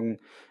sagst, morgen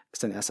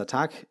ist dein erster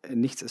Tag,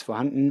 nichts ist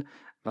vorhanden,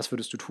 was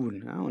würdest du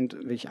tun? Ja? Und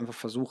wirklich einfach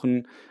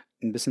versuchen,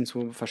 ein bisschen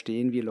zu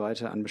verstehen, wie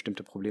Leute an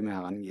bestimmte Probleme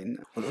herangehen.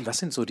 Und was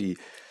sind so die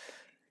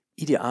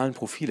idealen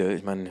Profile?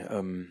 Ich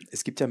meine,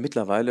 es gibt ja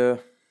mittlerweile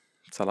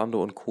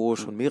Zalando und Co.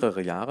 schon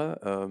mehrere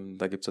Jahre.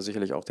 Da gibt es ja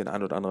sicherlich auch den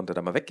einen oder anderen, der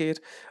da mal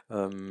weggeht.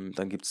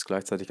 Dann gibt es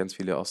gleichzeitig ganz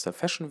viele aus der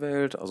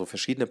Fashion-Welt, also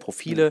verschiedene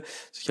Profile.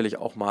 Sicherlich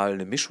auch mal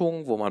eine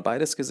Mischung, wo man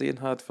beides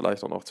gesehen hat.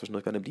 Vielleicht auch noch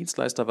zwischendurch bei einem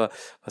Dienstleister. Aber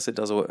was sind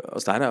da so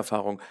aus deiner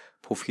Erfahrung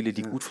Profile,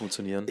 die gut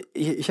funktionieren?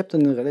 Ich habe da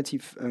eine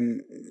relativ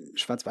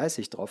schwarz-weiß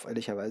Sicht drauf,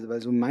 ehrlicherweise,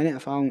 weil so meine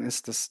Erfahrung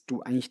ist, dass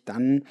du eigentlich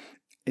dann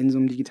in so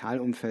einem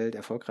Digitalumfeld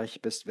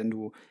erfolgreich bist, wenn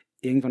du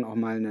irgendwann auch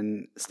mal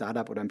einen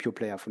Startup oder einen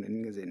Pure-Player von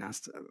innen gesehen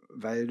hast.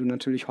 Weil du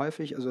natürlich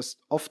häufig, also es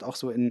ist oft auch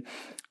so in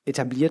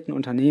etablierten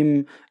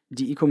Unternehmen,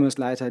 die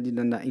E-Commerce-Leiter, die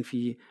dann da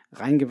irgendwie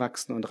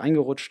reingewachsen und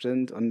reingerutscht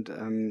sind und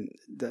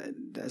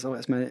da ist auch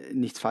erstmal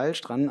nichts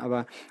falsch dran,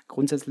 aber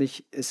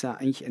grundsätzlich ist ja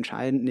eigentlich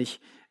entscheidend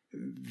nicht,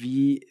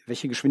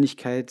 welche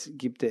Geschwindigkeit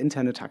gibt der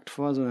interne Takt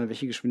vor, sondern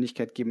welche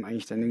Geschwindigkeit geben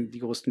eigentlich dann die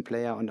größten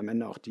Player und am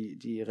Ende auch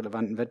die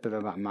relevanten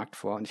Wettbewerber am Markt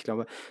vor. Und ich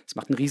glaube, es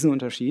macht einen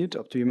Riesenunterschied,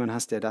 ob du jemanden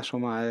hast, der das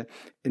schon mal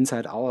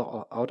Inside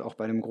Out auch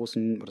bei einem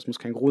großen, oder das muss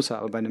kein großer,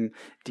 aber bei einem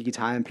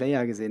digitalen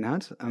Player gesehen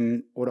hat,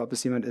 oder ob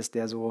es jemand ist,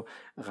 der so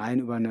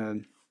rein über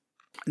eine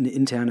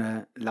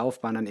interne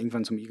Laufbahn dann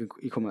irgendwann zum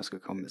E-Commerce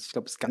gekommen ist. Ich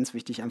glaube, es ist ganz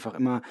wichtig, einfach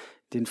immer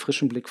den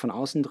frischen Blick von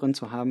außen drin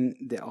zu haben,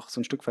 der auch so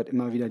ein Stück weit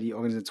immer wieder die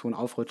Organisation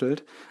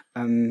aufrüttelt,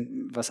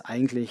 was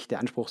eigentlich der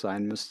Anspruch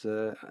sein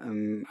müsste,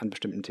 an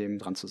bestimmten Themen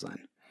dran zu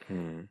sein.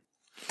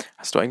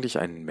 Hast du eigentlich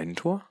einen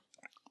Mentor?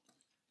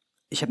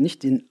 Ich habe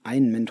nicht den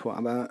einen Mentor,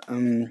 aber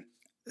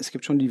es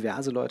gibt schon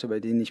diverse Leute, bei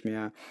denen ich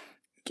mir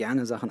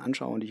gerne Sachen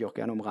anschaue und die ich auch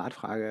gerne um Rat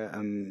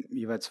frage,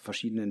 jeweils zu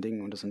verschiedenen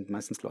Dingen. Und das sind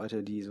meistens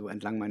Leute, die so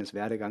entlang meines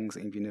Werdegangs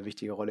irgendwie eine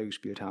wichtige Rolle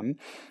gespielt haben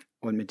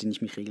und mit denen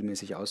ich mich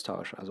regelmäßig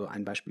austausche. Also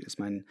ein Beispiel ist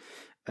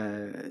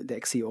der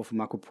Ex-CEO von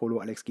Marco Polo,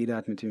 Alex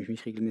Gedert, mit dem ich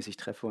mich regelmäßig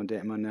treffe und der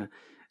immer eine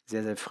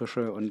sehr, sehr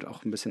frische und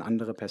auch ein bisschen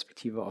andere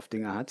Perspektive auf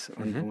Dinge hat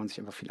und wo man sich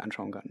einfach viel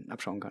abschauen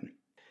kann.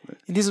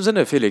 In diesem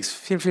Sinne, Felix,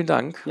 vielen, vielen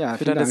Dank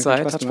für deine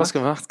Zeit. Hat Spaß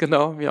gemacht,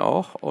 genau, mir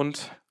auch.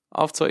 Und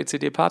auf zur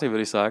ECD-Party,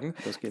 würde ich sagen.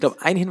 Ich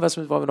glaube, einen Hinweis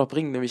wollen wir noch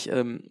bringen, nämlich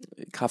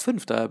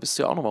K5, da bist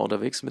du ja auch nochmal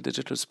unterwegs mit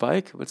Digital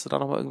Spike. Willst du da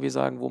nochmal irgendwie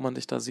sagen, wo man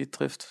dich da sieht,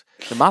 trifft?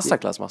 Eine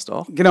Masterclass machst du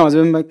auch? Genau, also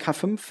bei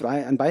K5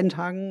 an beiden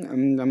Tagen.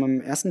 Wir haben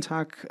am ersten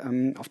Tag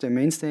auf der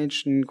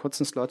Mainstage einen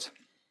kurzen Slot,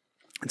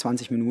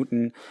 20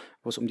 Minuten,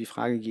 wo es um die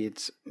Frage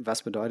geht,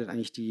 was bedeutet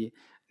eigentlich die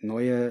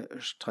neue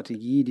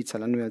Strategie, die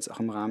Zalando jetzt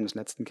auch im Rahmen des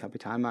letzten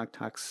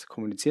Kapitalmarkttags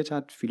kommuniziert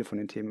hat. Viele von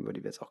den Themen, über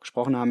die wir jetzt auch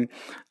gesprochen haben,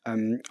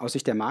 aus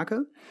Sicht der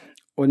Marke.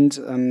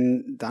 Und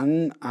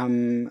dann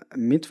am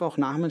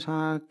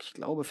Mittwochnachmittag, ich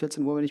glaube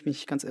 14 Uhr, wenn ich mich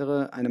nicht ganz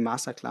irre, eine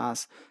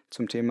Masterclass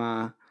zum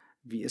Thema,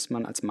 wie ist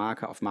man als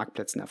Marke auf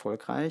Marktplätzen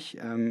erfolgreich.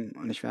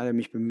 Und ich werde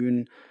mich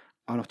bemühen,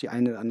 auch noch die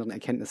ein oder anderen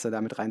Erkenntnisse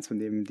damit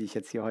reinzunehmen, die ich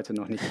jetzt hier heute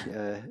noch nicht,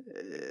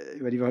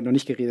 über die wir heute noch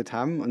nicht geredet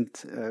haben,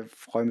 und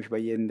freue mich über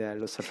jeden, der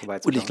Lust hat,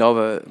 vorbeizuschauen. Und ich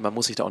glaube, man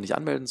muss sich da auch nicht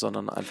anmelden,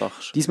 sondern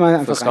einfach diesmal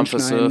einfach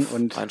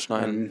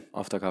reinschneiden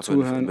auf der K5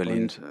 zuhören in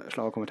Berlin und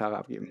schlaue Kommentare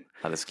abgeben.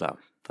 Alles klar.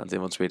 Dann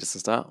sehen wir uns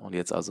spätestens da und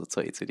jetzt also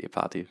zur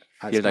ECD-Party.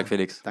 Vielen Vielen Dank,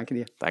 Felix. Danke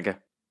dir.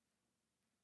 Danke.